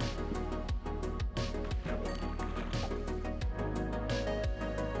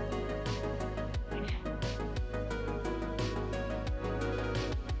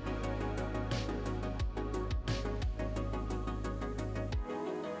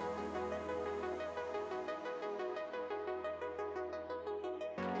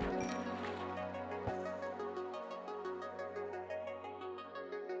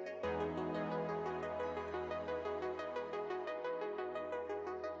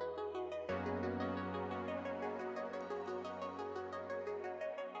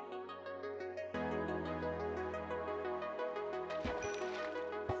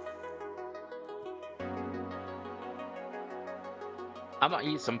 I'm gonna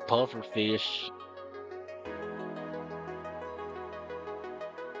eat some puffer fish.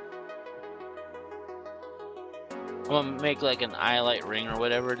 I'm gonna make like an eyelight ring or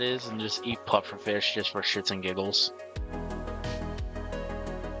whatever it is and just eat puffer fish just for shits and giggles.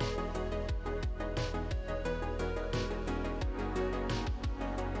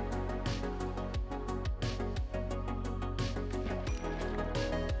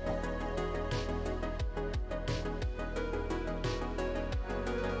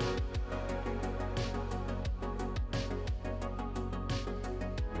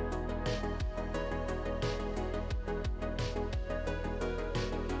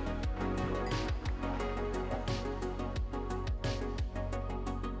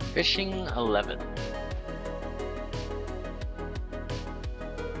 Fishing 11.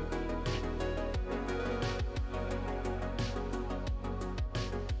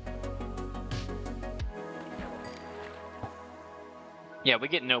 Yeah, we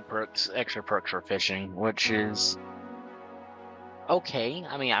get no perks, extra perks for fishing, which is okay.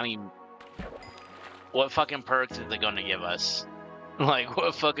 I mean, what fucking perks is it gonna give us? Like,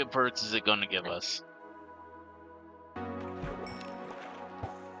 what fucking perks is it gonna give us?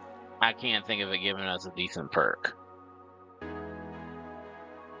 I can't think of it giving us a decent perk.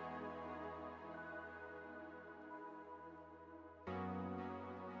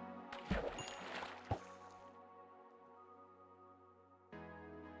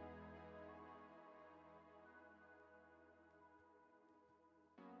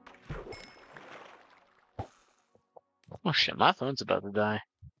 Oh shit, my phone's about to die.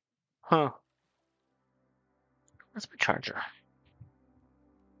 Huh. Where's my charger?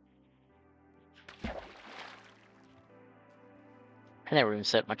 I never even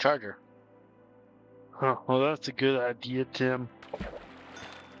set my charger. Huh, well, that's a good idea, Tim.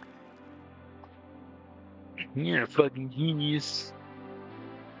 You're a fucking genius.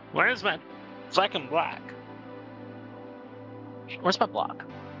 Where's my fucking block? Where's my block?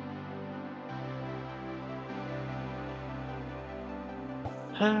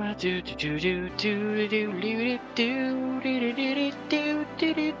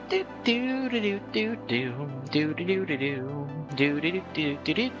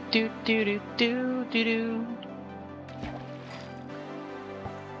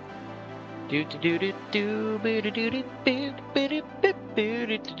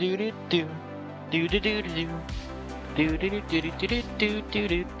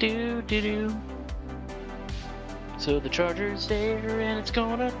 So the charger's there and it's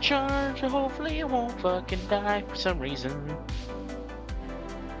gonna charge, so hopefully it won't fucking die for some reason.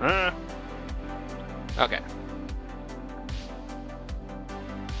 Okay.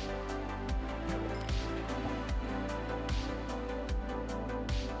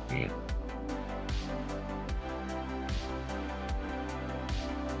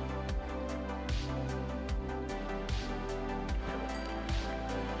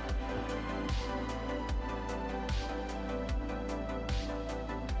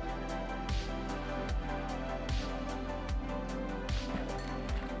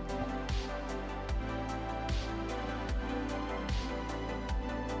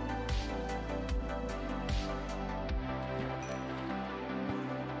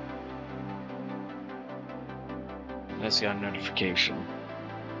 I just got a notification.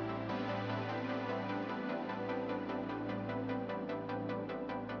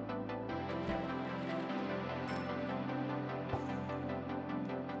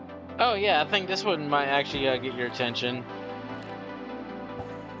 Oh yeah, I think this one might actually get your attention,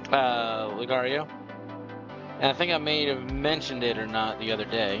 Ligario. And I think I may have mentioned it or not the other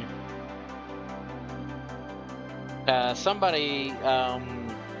day. Somebody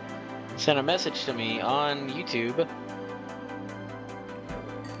sent a message to me on YouTube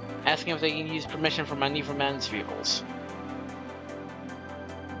asking if they can use permission for my Need for Madness vehicles.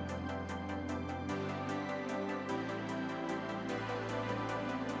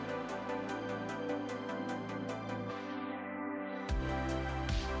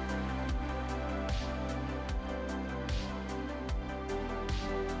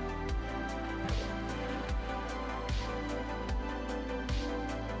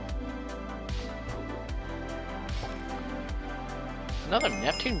 Another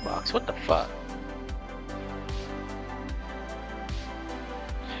Neptune box, what the fuck?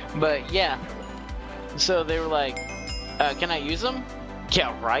 But yeah, so they were like, can I use them?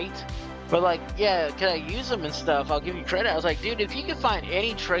 Yeah, right? But like, yeah, can I use them and stuff? I'll give you credit. I was like, dude, if you can find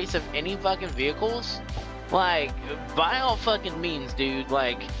any trace of any fucking vehicles, like, by all fucking means, dude,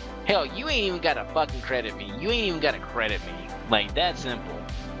 like, hell, you ain't even gotta fucking credit me. You ain't even gotta credit me. Like, that simple.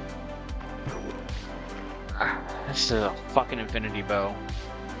 This is a fucking infinity bow.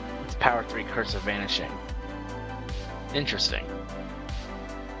 It's power 3 curse of vanishing. Interesting.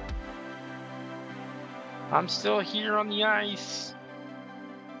 I'm still here on the ice.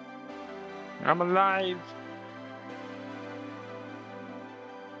 I'm alive.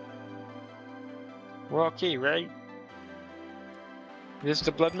 We're okay, right? Is this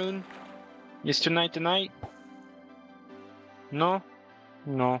the blood moon? Is tonight the night? No?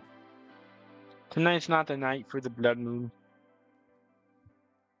 No. Tonight's not the night for the blood moon.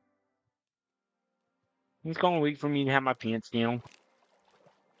 It's gonna wait for me to have my pants down.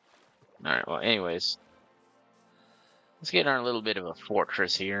 Alright, well, anyways. Let's get our little bit of a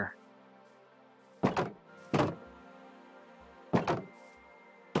fortress here.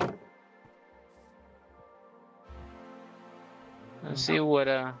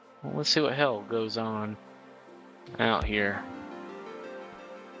 let's see what hell goes on out here.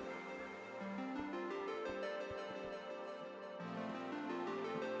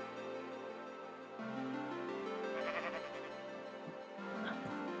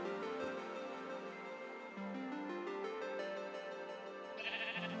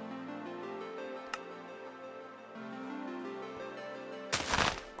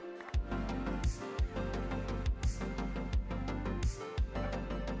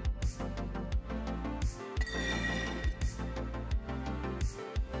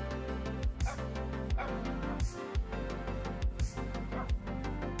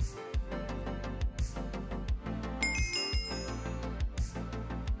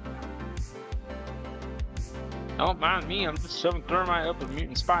 Don't mind me, I'm just shoving thermite up a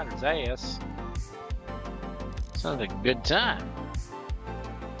mutant spider's ass. Sounds like a good time.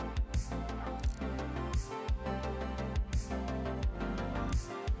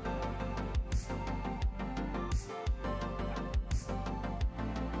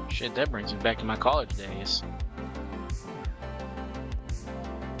 Shit, that brings me back to my college days.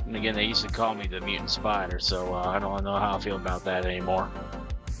 And again, they used to call me the mutant spider, so I don't know how I feel about that anymore.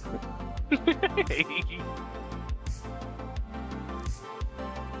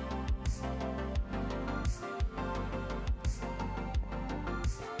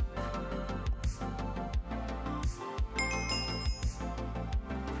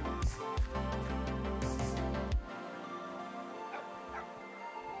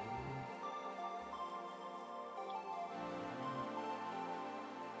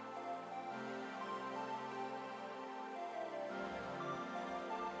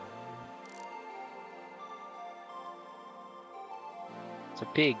 It's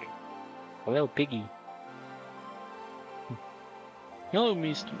a pig. A little piggy. Hello,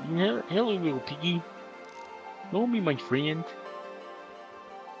 hello, little piggy. Don't be my friend.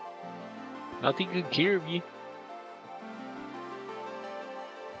 I'll take good care of you.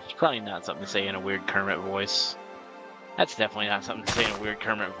 It's probably not something to say in a weird Kermit voice. That's definitely not something to say in a weird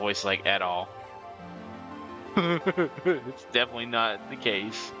Kermit voice, like, at all. It's definitely not the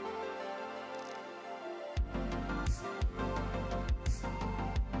case.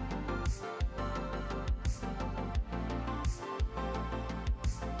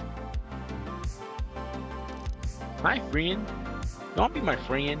 Hi, friend. Don't be my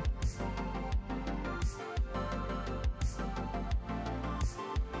friend.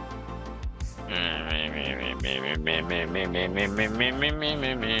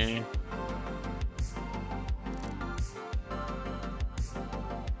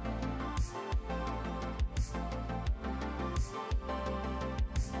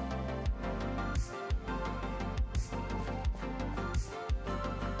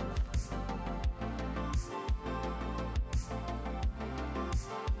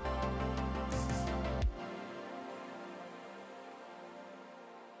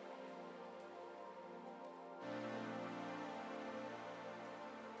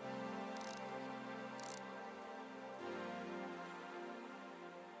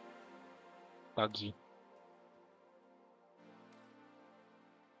 Buggy.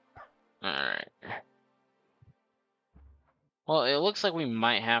 Alright. Well, it looks like we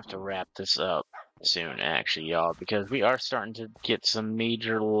might have to wrap this up soon, actually, y'all, because we are starting to get some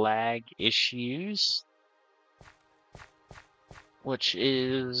major lag issues, which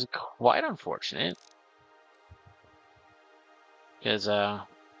is quite unfortunate. Because, oh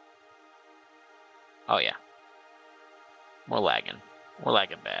yeah. We're lagging. We're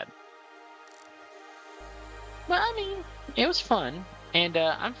lagging bad. But, I mean, it was fun. And,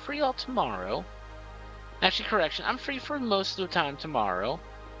 I'm free all tomorrow. Actually, correction, I'm free for most of the time tomorrow.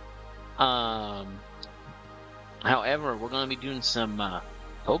 However, we're going to be doing some,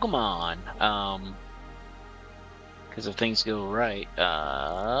 Pokemon. Because if things go right,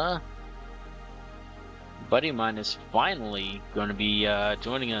 buddy of mine is finally going to be,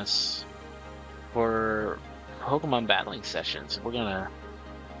 joining us for Pokemon battling sessions. We're going to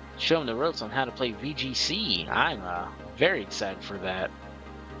show him the ropes on how to play VGC. I'm very excited for that.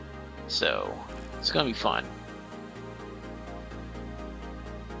 So, it's going to be fun.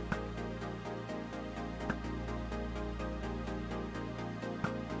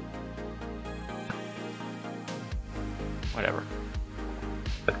 Whatever.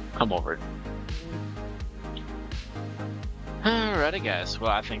 I'm over it. Alrighty, guys. Well,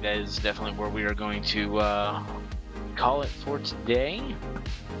 I think that is definitely where we are going to call it for today.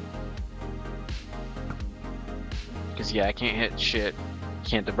 Because, yeah, I can't hit shit.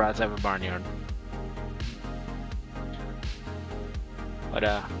 Can't the brides have a barnyard?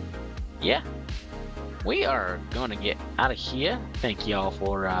 But, yeah. We are going to get out of here. Thank y'all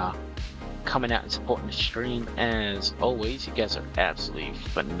for coming out and supporting the stream as always. You guys are absolutely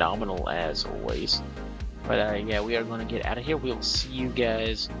phenomenal as always. But yeah, we are going to get out of here. We'll see you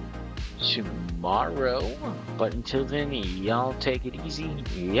guys tomorrow. But until then, y'all take it easy.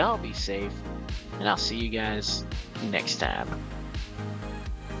 Y'all be safe. And I'll see you guys next time.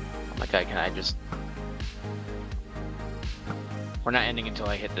 Oh my god, can I just... We're not ending until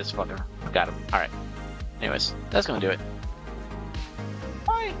I hit this fucker. Got him. Alright. Anyways, that's gonna do it.